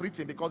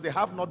interpreting, because they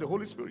have not the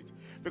Holy Spirit.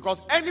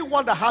 Because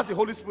anyone that has the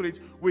Holy Spirit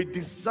will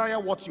desire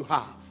what you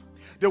have.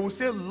 They will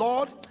say,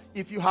 Lord,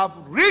 if you have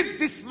raised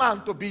this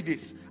man to be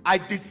this, I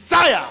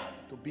desire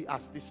to be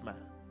as this man.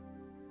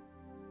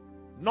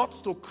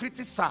 Not to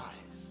criticize.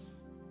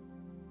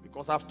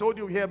 Because I've told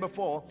you here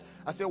before,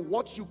 I said,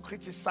 what you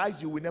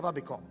criticize, you will never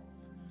become.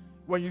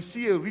 When you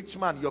see a rich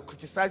man, you're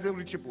criticizing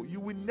rich people, you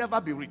will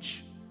never be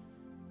rich.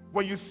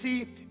 When you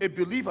see a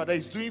believer that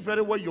is doing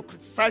very well, you're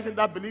criticizing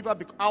that believer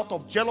out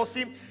of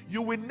jealousy,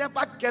 you will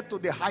never get to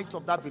the height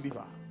of that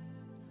believer.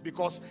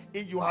 Because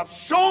you have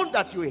shown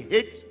that you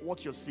hate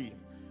what you're seeing.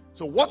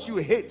 So what you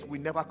hate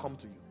will never come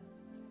to you.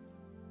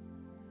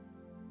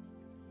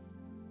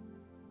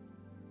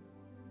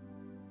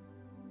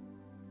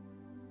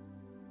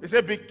 They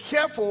say, be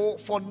careful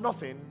for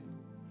nothing,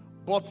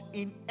 but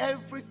in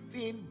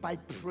everything by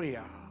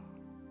prayer.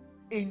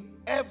 In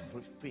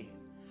everything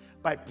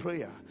by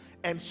prayer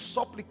and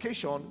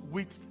supplication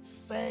with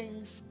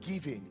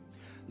thanksgiving.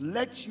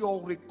 Let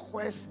your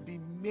requests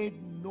be made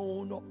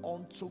known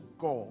unto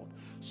God.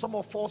 Some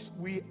of us,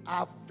 we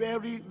are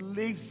very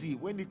lazy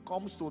when it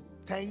comes to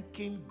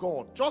thanking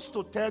God. Just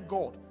to tell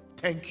God,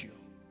 thank you.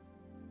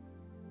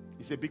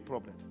 It's a big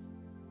problem.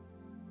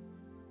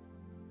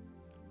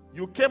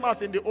 You came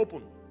out in the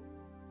open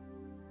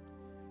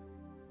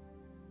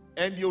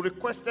and you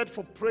requested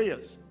for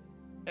prayers,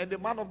 and the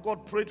man of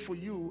God prayed for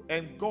you,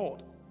 and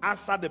God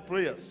answered the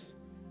prayers.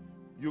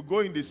 You go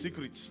in the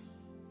secret.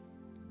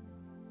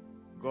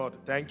 God,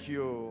 thank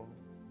you.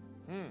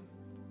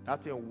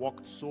 That thing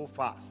worked so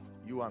fast,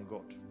 you and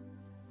God.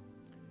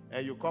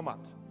 And you come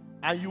out,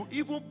 and you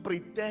even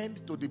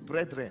pretend to the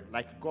brethren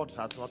like God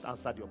has not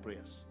answered your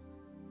prayers.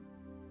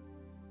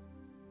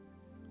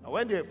 And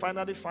when they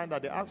finally find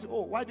out, they ask you,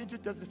 oh, why didn't you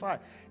testify?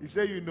 You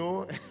say, you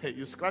know,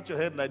 you scratch your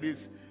head like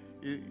this,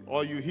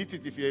 or you hit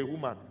it if you're a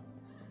woman.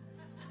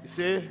 You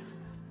say,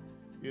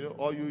 you know,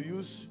 or you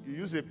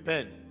use a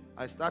pen.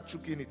 I start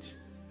choking it.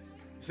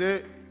 You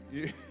say,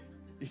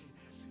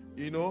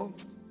 you know,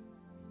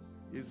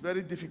 it's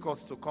very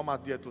difficult to come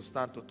out there to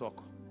stand to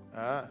talk.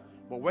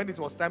 But when it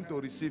was time to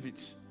receive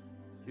it,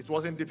 it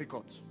wasn't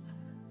difficult.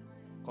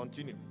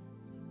 Continue.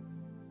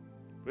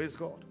 Praise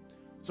God.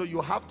 So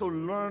you have to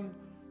learn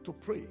to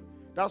pray.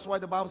 That's why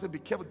the Bible says, be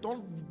careful.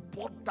 Don't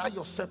bother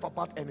yourself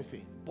about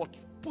anything, but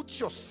put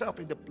yourself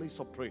in the place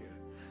of prayer.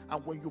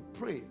 And when you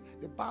pray,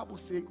 the Bible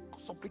says,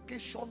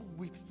 supplication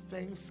with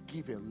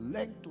thanksgiving.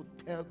 Learn to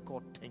tell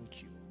God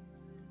thank you.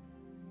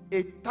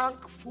 A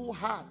thankful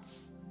heart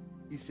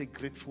is a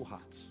grateful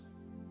heart.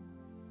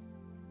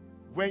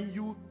 When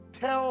you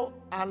tell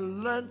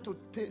and learn to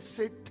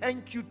say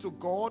thank you to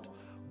God,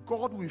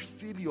 God will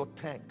fill your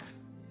tank.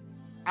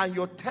 And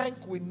your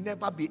tank will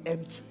never be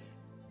empty.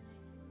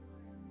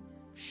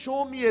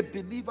 Show me a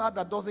believer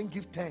that doesn't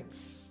give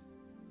thanks.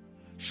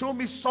 Show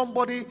me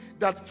somebody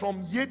that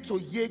from year to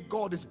year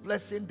God is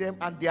blessing them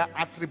and they are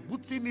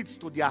attributing it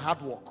to their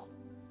hard work.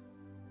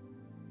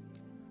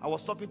 I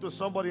was talking to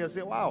somebody and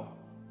said, wow,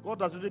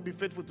 God has really been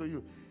faithful to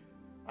you.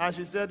 And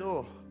she said,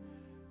 oh,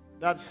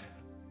 that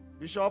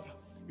Bishop,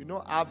 you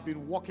know, I've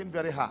been working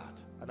very hard.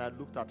 And I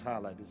looked at her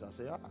like this. I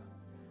said,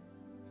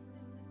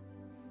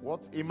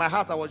 what? In my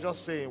heart, I was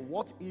just saying,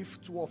 what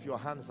if two of your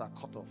hands are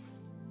cut off?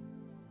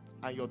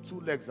 and your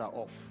 2 legs are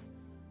off,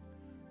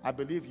 I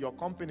believe your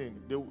company,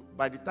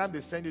 by the time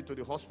they send you to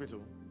the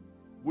hospital,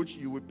 which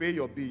you will pay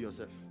your bill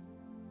yourself,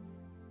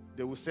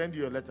 they will send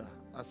you a letter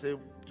and say,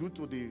 due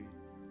to the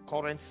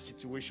current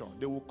situation,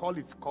 they will call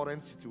it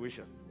current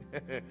situation,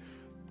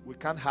 we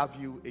can't have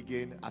you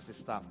again as a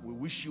staff. We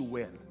wish you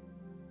well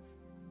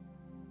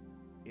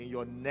in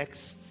your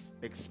next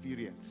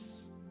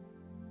experience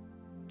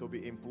to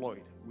be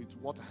employed with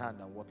what hand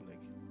and what leg.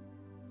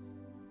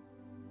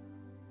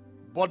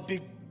 But the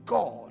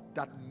God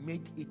that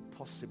made it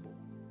possible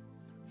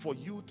for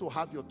you to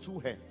have your 2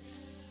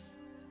 hands,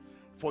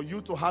 for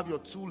you to have your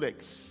 2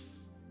 legs,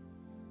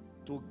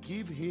 to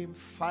give him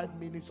 5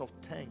 minutes of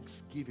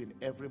thanksgiving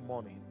every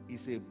morning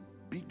is a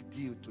big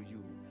deal to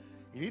you.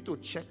 You need to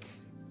check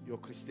your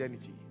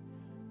Christianity.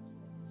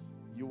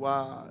 You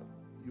are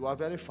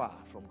very far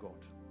from God.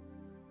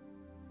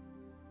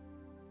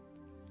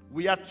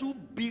 We are too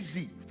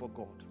busy for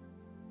God.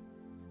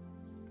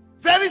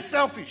 Very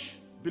selfish.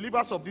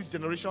 Believers of this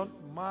generation,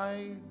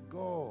 my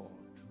God.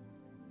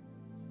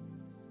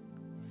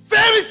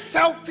 Very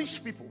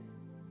selfish people.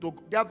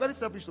 They are very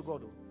selfish to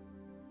God.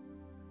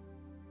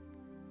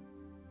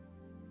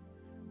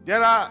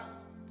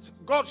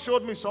 God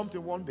showed me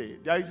something one day.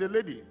 There is a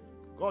lady.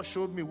 God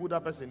showed me who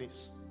that person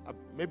is.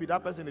 Maybe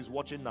that person is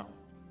watching now.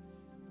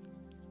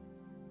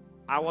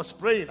 I was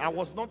praying. I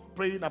was not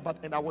praying about,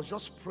 and I was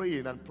just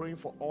praying and praying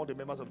for all the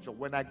members of the church.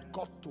 When I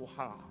got to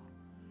her,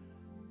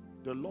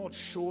 the Lord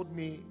showed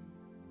me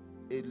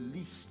a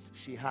list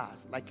she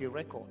has, like a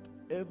record.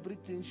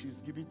 Everything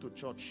she's giving to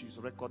church, she's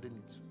recording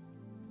it.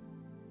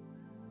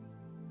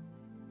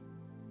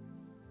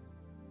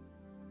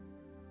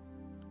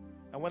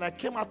 And when I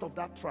came out of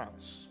that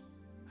trance,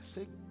 I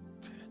said,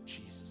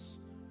 Jesus.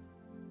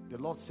 The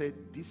Lord said,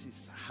 this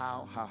is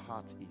how her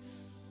heart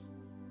is.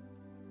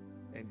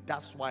 And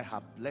that's why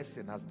her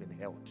blessing has been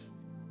held.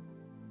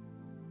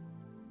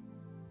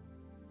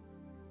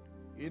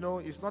 You know,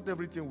 it's not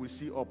everything we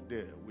see up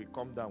there. We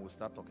come down, we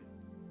start talking.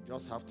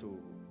 Just have to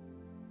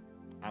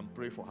and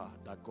pray for her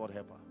that God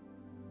help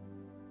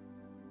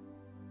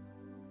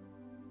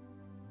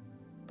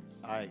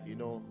her.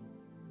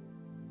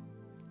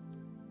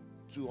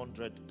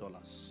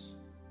 $200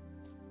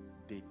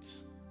 date,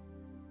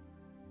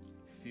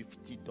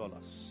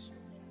 $50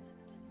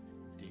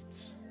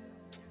 date,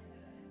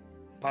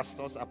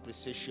 Pastor's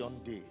Appreciation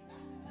Day,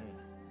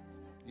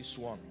 this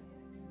one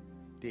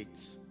date,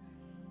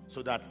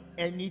 so that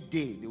any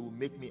day they will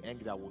make me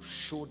angry, I will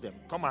show them,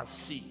 come and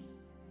see.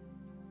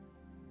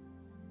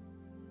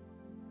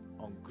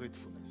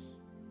 Ungratefulness.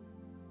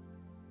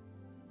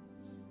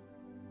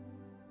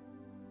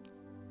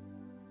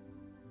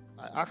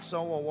 I asked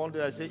someone one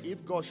day, I said,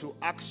 if God should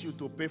ask you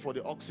to pay for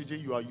the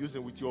oxygen you are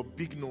using with your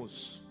big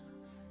nose,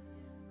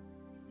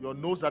 your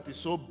nose that is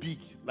so big,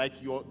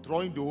 like you're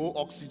drawing the whole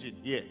oxygen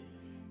here.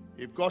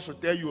 If God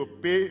should tell you to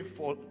pay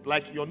for,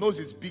 like your nose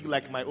is big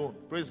like my own,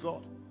 praise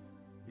God.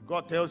 If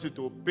God tells you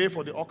to pay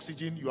for the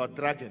oxygen you are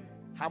dragging,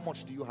 how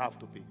much do you have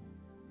to pay?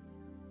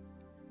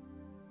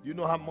 You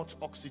know how much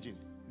oxygen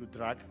you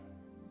drag?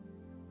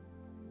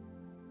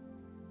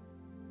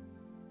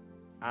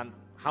 And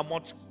how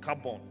much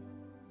carbon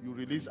you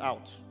release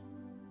out,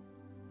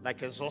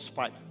 like exhaust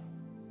pipe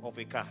of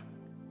a car.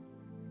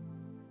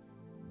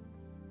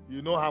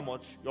 You know how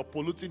much you're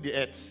polluting the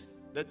earth.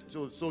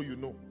 So you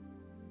know.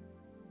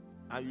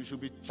 And you should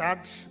be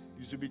charged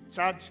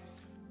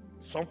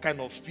some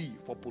kind of fee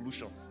for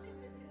pollution.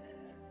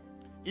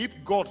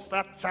 If God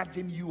starts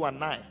charging you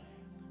and I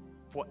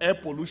for air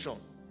pollution,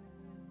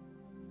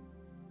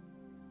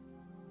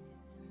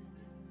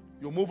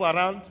 you move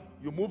around,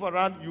 you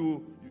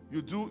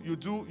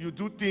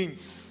do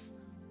things.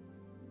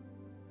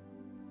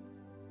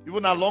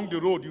 Even along the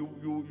road,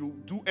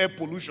 you do air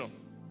pollution.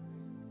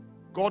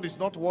 God is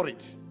not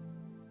worried.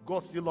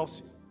 God still loves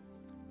you.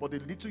 But the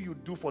little you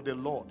do for the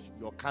Lord,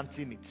 you're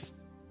counting it.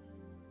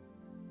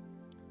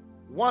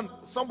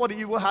 Somebody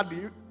even had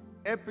the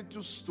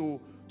impetus to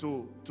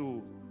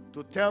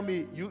tell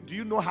me, do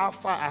you know how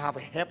far I have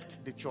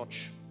helped the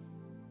church?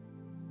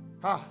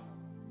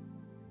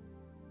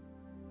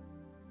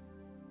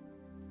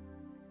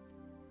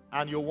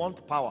 And you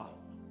want power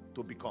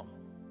to become.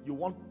 You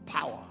want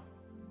power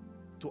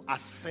to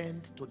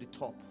ascend to the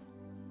top.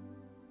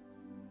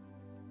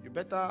 You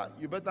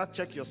better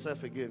check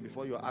yourself again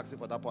before you're asking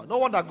for that power. No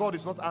wonder God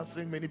is not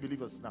answering many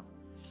believers now.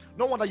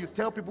 No wonder you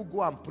tell people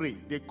go and pray.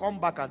 They come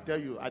back and tell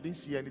you, I didn't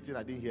see anything,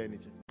 I didn't hear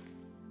anything.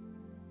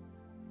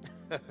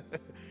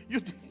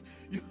 you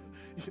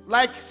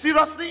like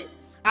seriously?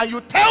 And you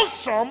tell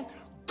some,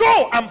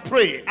 go and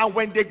pray. And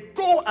when they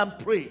go and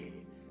pray,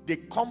 they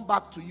come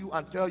back to you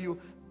and tell you,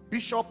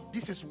 Bishop,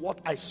 this is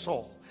what I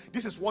saw.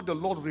 This is what the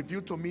Lord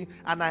revealed to me,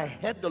 and I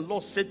heard the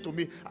Lord say to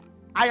me.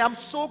 I am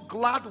so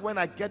glad when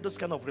I get those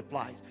kind of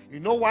replies. You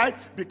know why?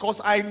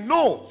 Because I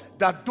know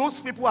that those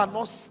people are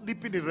not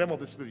sleeping in the realm of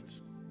the Spirit.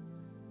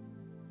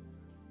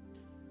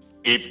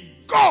 If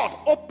God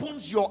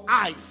opens your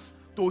eyes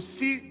to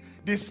see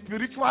the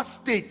spiritual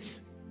state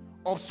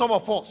of some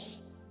of us,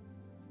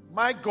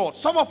 My God,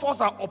 some of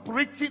us are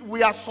operating,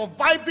 we are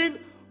surviving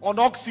on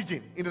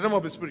oxygen in the realm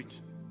of the spirit.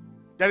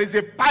 There is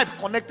a pipe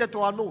connected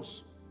to our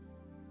nose.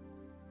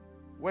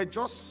 We're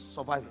just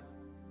surviving.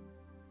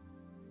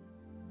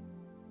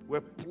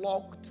 We're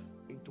plugged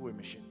into a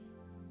machine.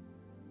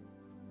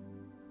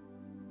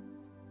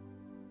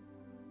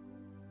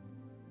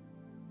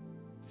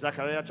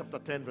 Zechariah chapter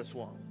 10 verse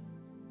 1.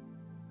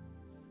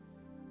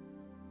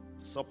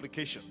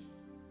 Supplication.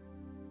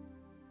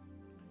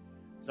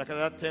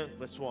 Zechariah 10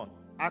 verse 1.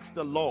 Ask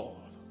the Lord,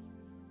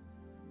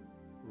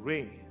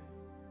 rain.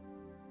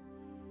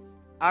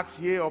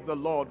 Ask ye of the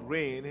Lord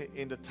rain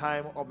in the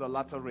time of the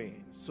latter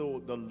rain.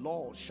 So the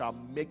Lord shall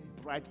make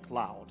bright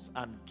clouds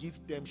and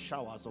give them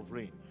showers of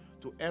rain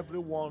to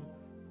everyone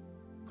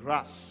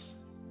grass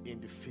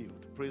in the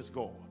field. Praise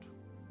God.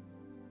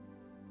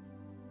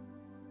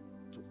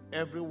 To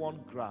everyone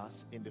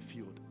grass in the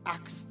field.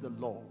 Ask the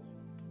Lord.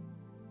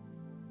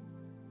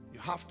 You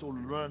have to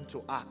learn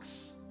to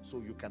ask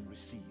so you can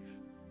receive.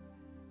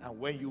 And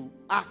when you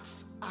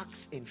ask,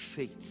 ask in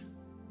faith.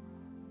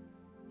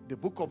 The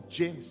book of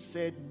James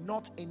said,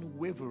 not in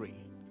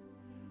wavering.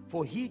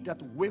 For he that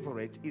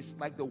wavereth is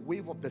like the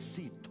wave of the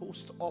sea,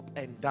 tossed up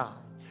and down.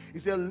 He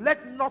said,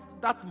 let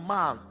not that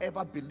man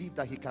ever believe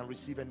that he can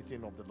receive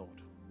anything of the Lord.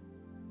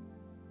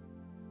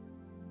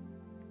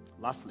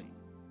 Lastly,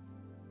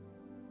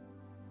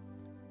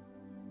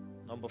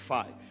 number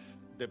 5,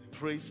 the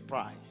praise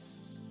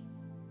prize.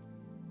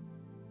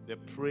 The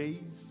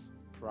praise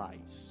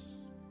prize.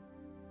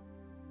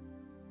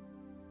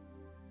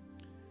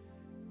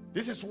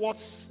 This is what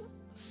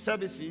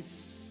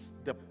services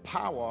the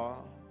power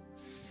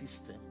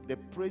system. The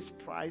praise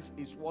prize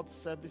is what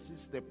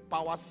services the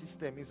power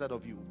system inside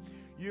of you.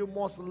 You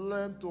must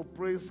learn to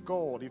praise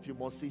God if you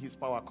must see his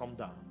power come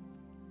down.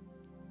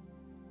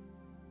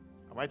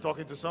 Am I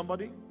talking to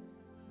somebody?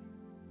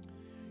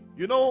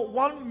 You know,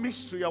 one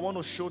mystery I want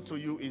to show to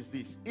you is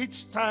this.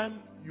 Each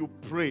time you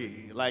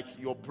pray, like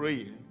you're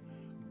praying,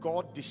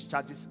 God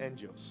discharges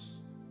angels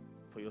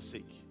for your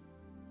sake.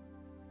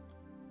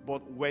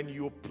 But when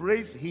you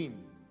praise him,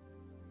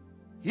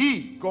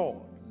 he, God,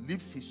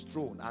 leaves his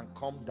throne and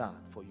come down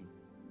for you.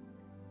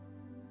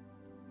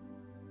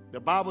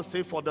 The Bible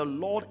says, for the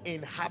Lord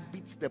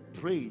inhabits the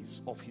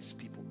praise of his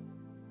people.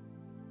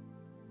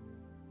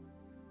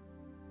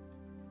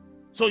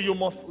 So you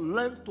must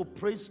learn to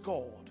praise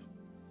God.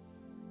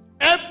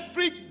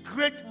 Every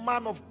great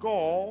man of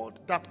God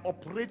that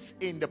operates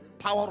in the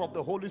power of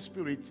the Holy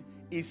Spirit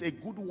is a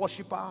good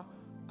worshiper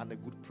and a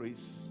good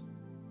praise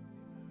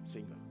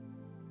singer.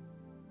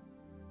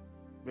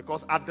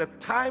 Because at the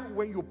time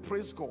when you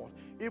praise God,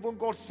 even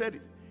God said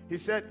it. He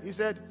said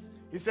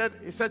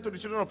to the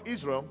children of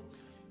Israel,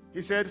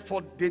 he said,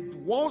 for the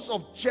walls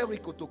of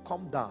Jericho to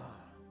come down,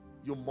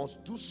 you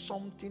must do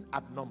something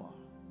abnormal.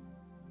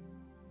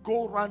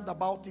 Go round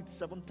about it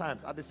 7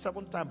 times. At the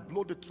 7th time,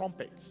 blow the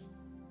trumpet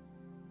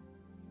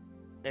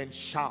and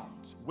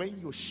shout.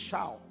 When you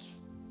shout,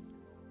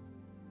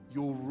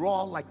 you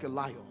roar like a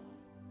lion.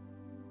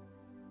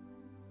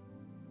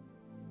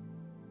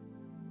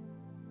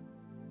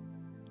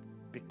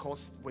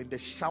 Because when the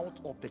shout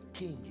of the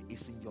king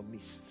is in your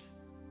midst,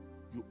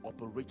 you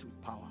operate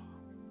with power.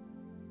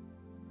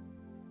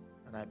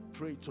 And I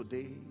pray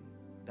today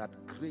that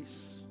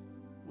grace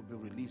will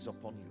be released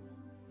upon you.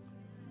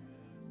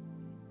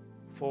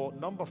 For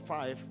number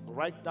 5,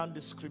 write down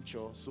the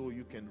scripture so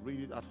you can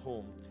read it at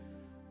home.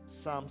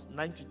 Psalms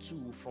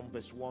 92 from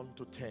verse 1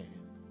 to 10.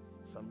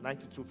 Psalm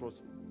 92 from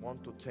 1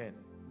 to 10.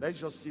 Let's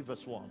just see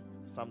verse 1.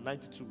 Psalm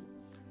 92,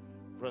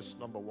 verse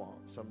number 1.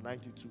 Psalm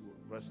 92,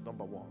 verse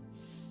number 1.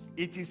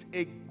 It is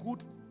a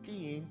good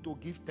thing to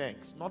give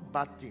thanks, not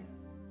bad thing.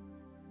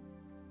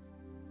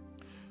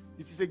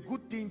 It is a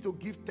good thing to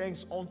give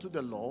thanks unto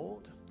the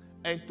Lord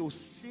and to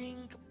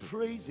sing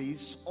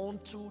praises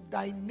unto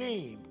thy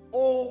name,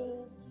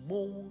 O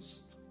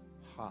Most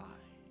High.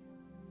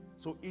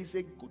 So it's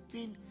a good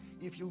thing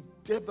if you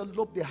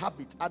develop the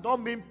habit. I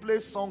don't mean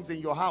play songs in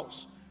your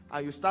house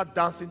and you start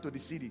dancing to the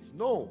CDs.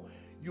 No,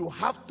 you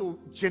have to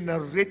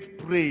generate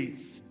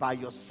praise by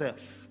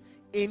yourself.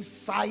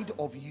 Inside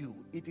of you,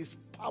 it is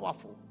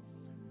powerful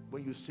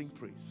when you sing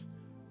praise.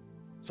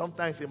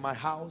 Sometimes in my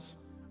house,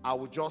 I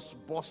will just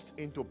burst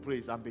into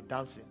praise and be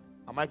dancing.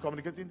 Am I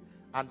communicating?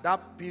 And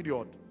that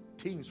period,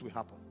 things will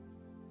happen.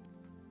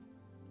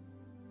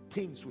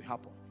 Things will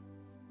happen.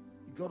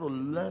 You got to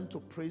learn to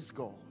praise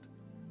God.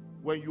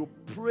 When you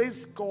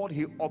praise God,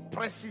 he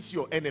oppresses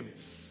your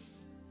enemies.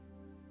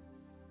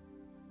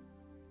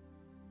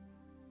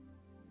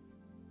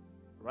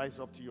 Rise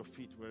up to your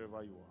feet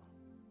wherever you are.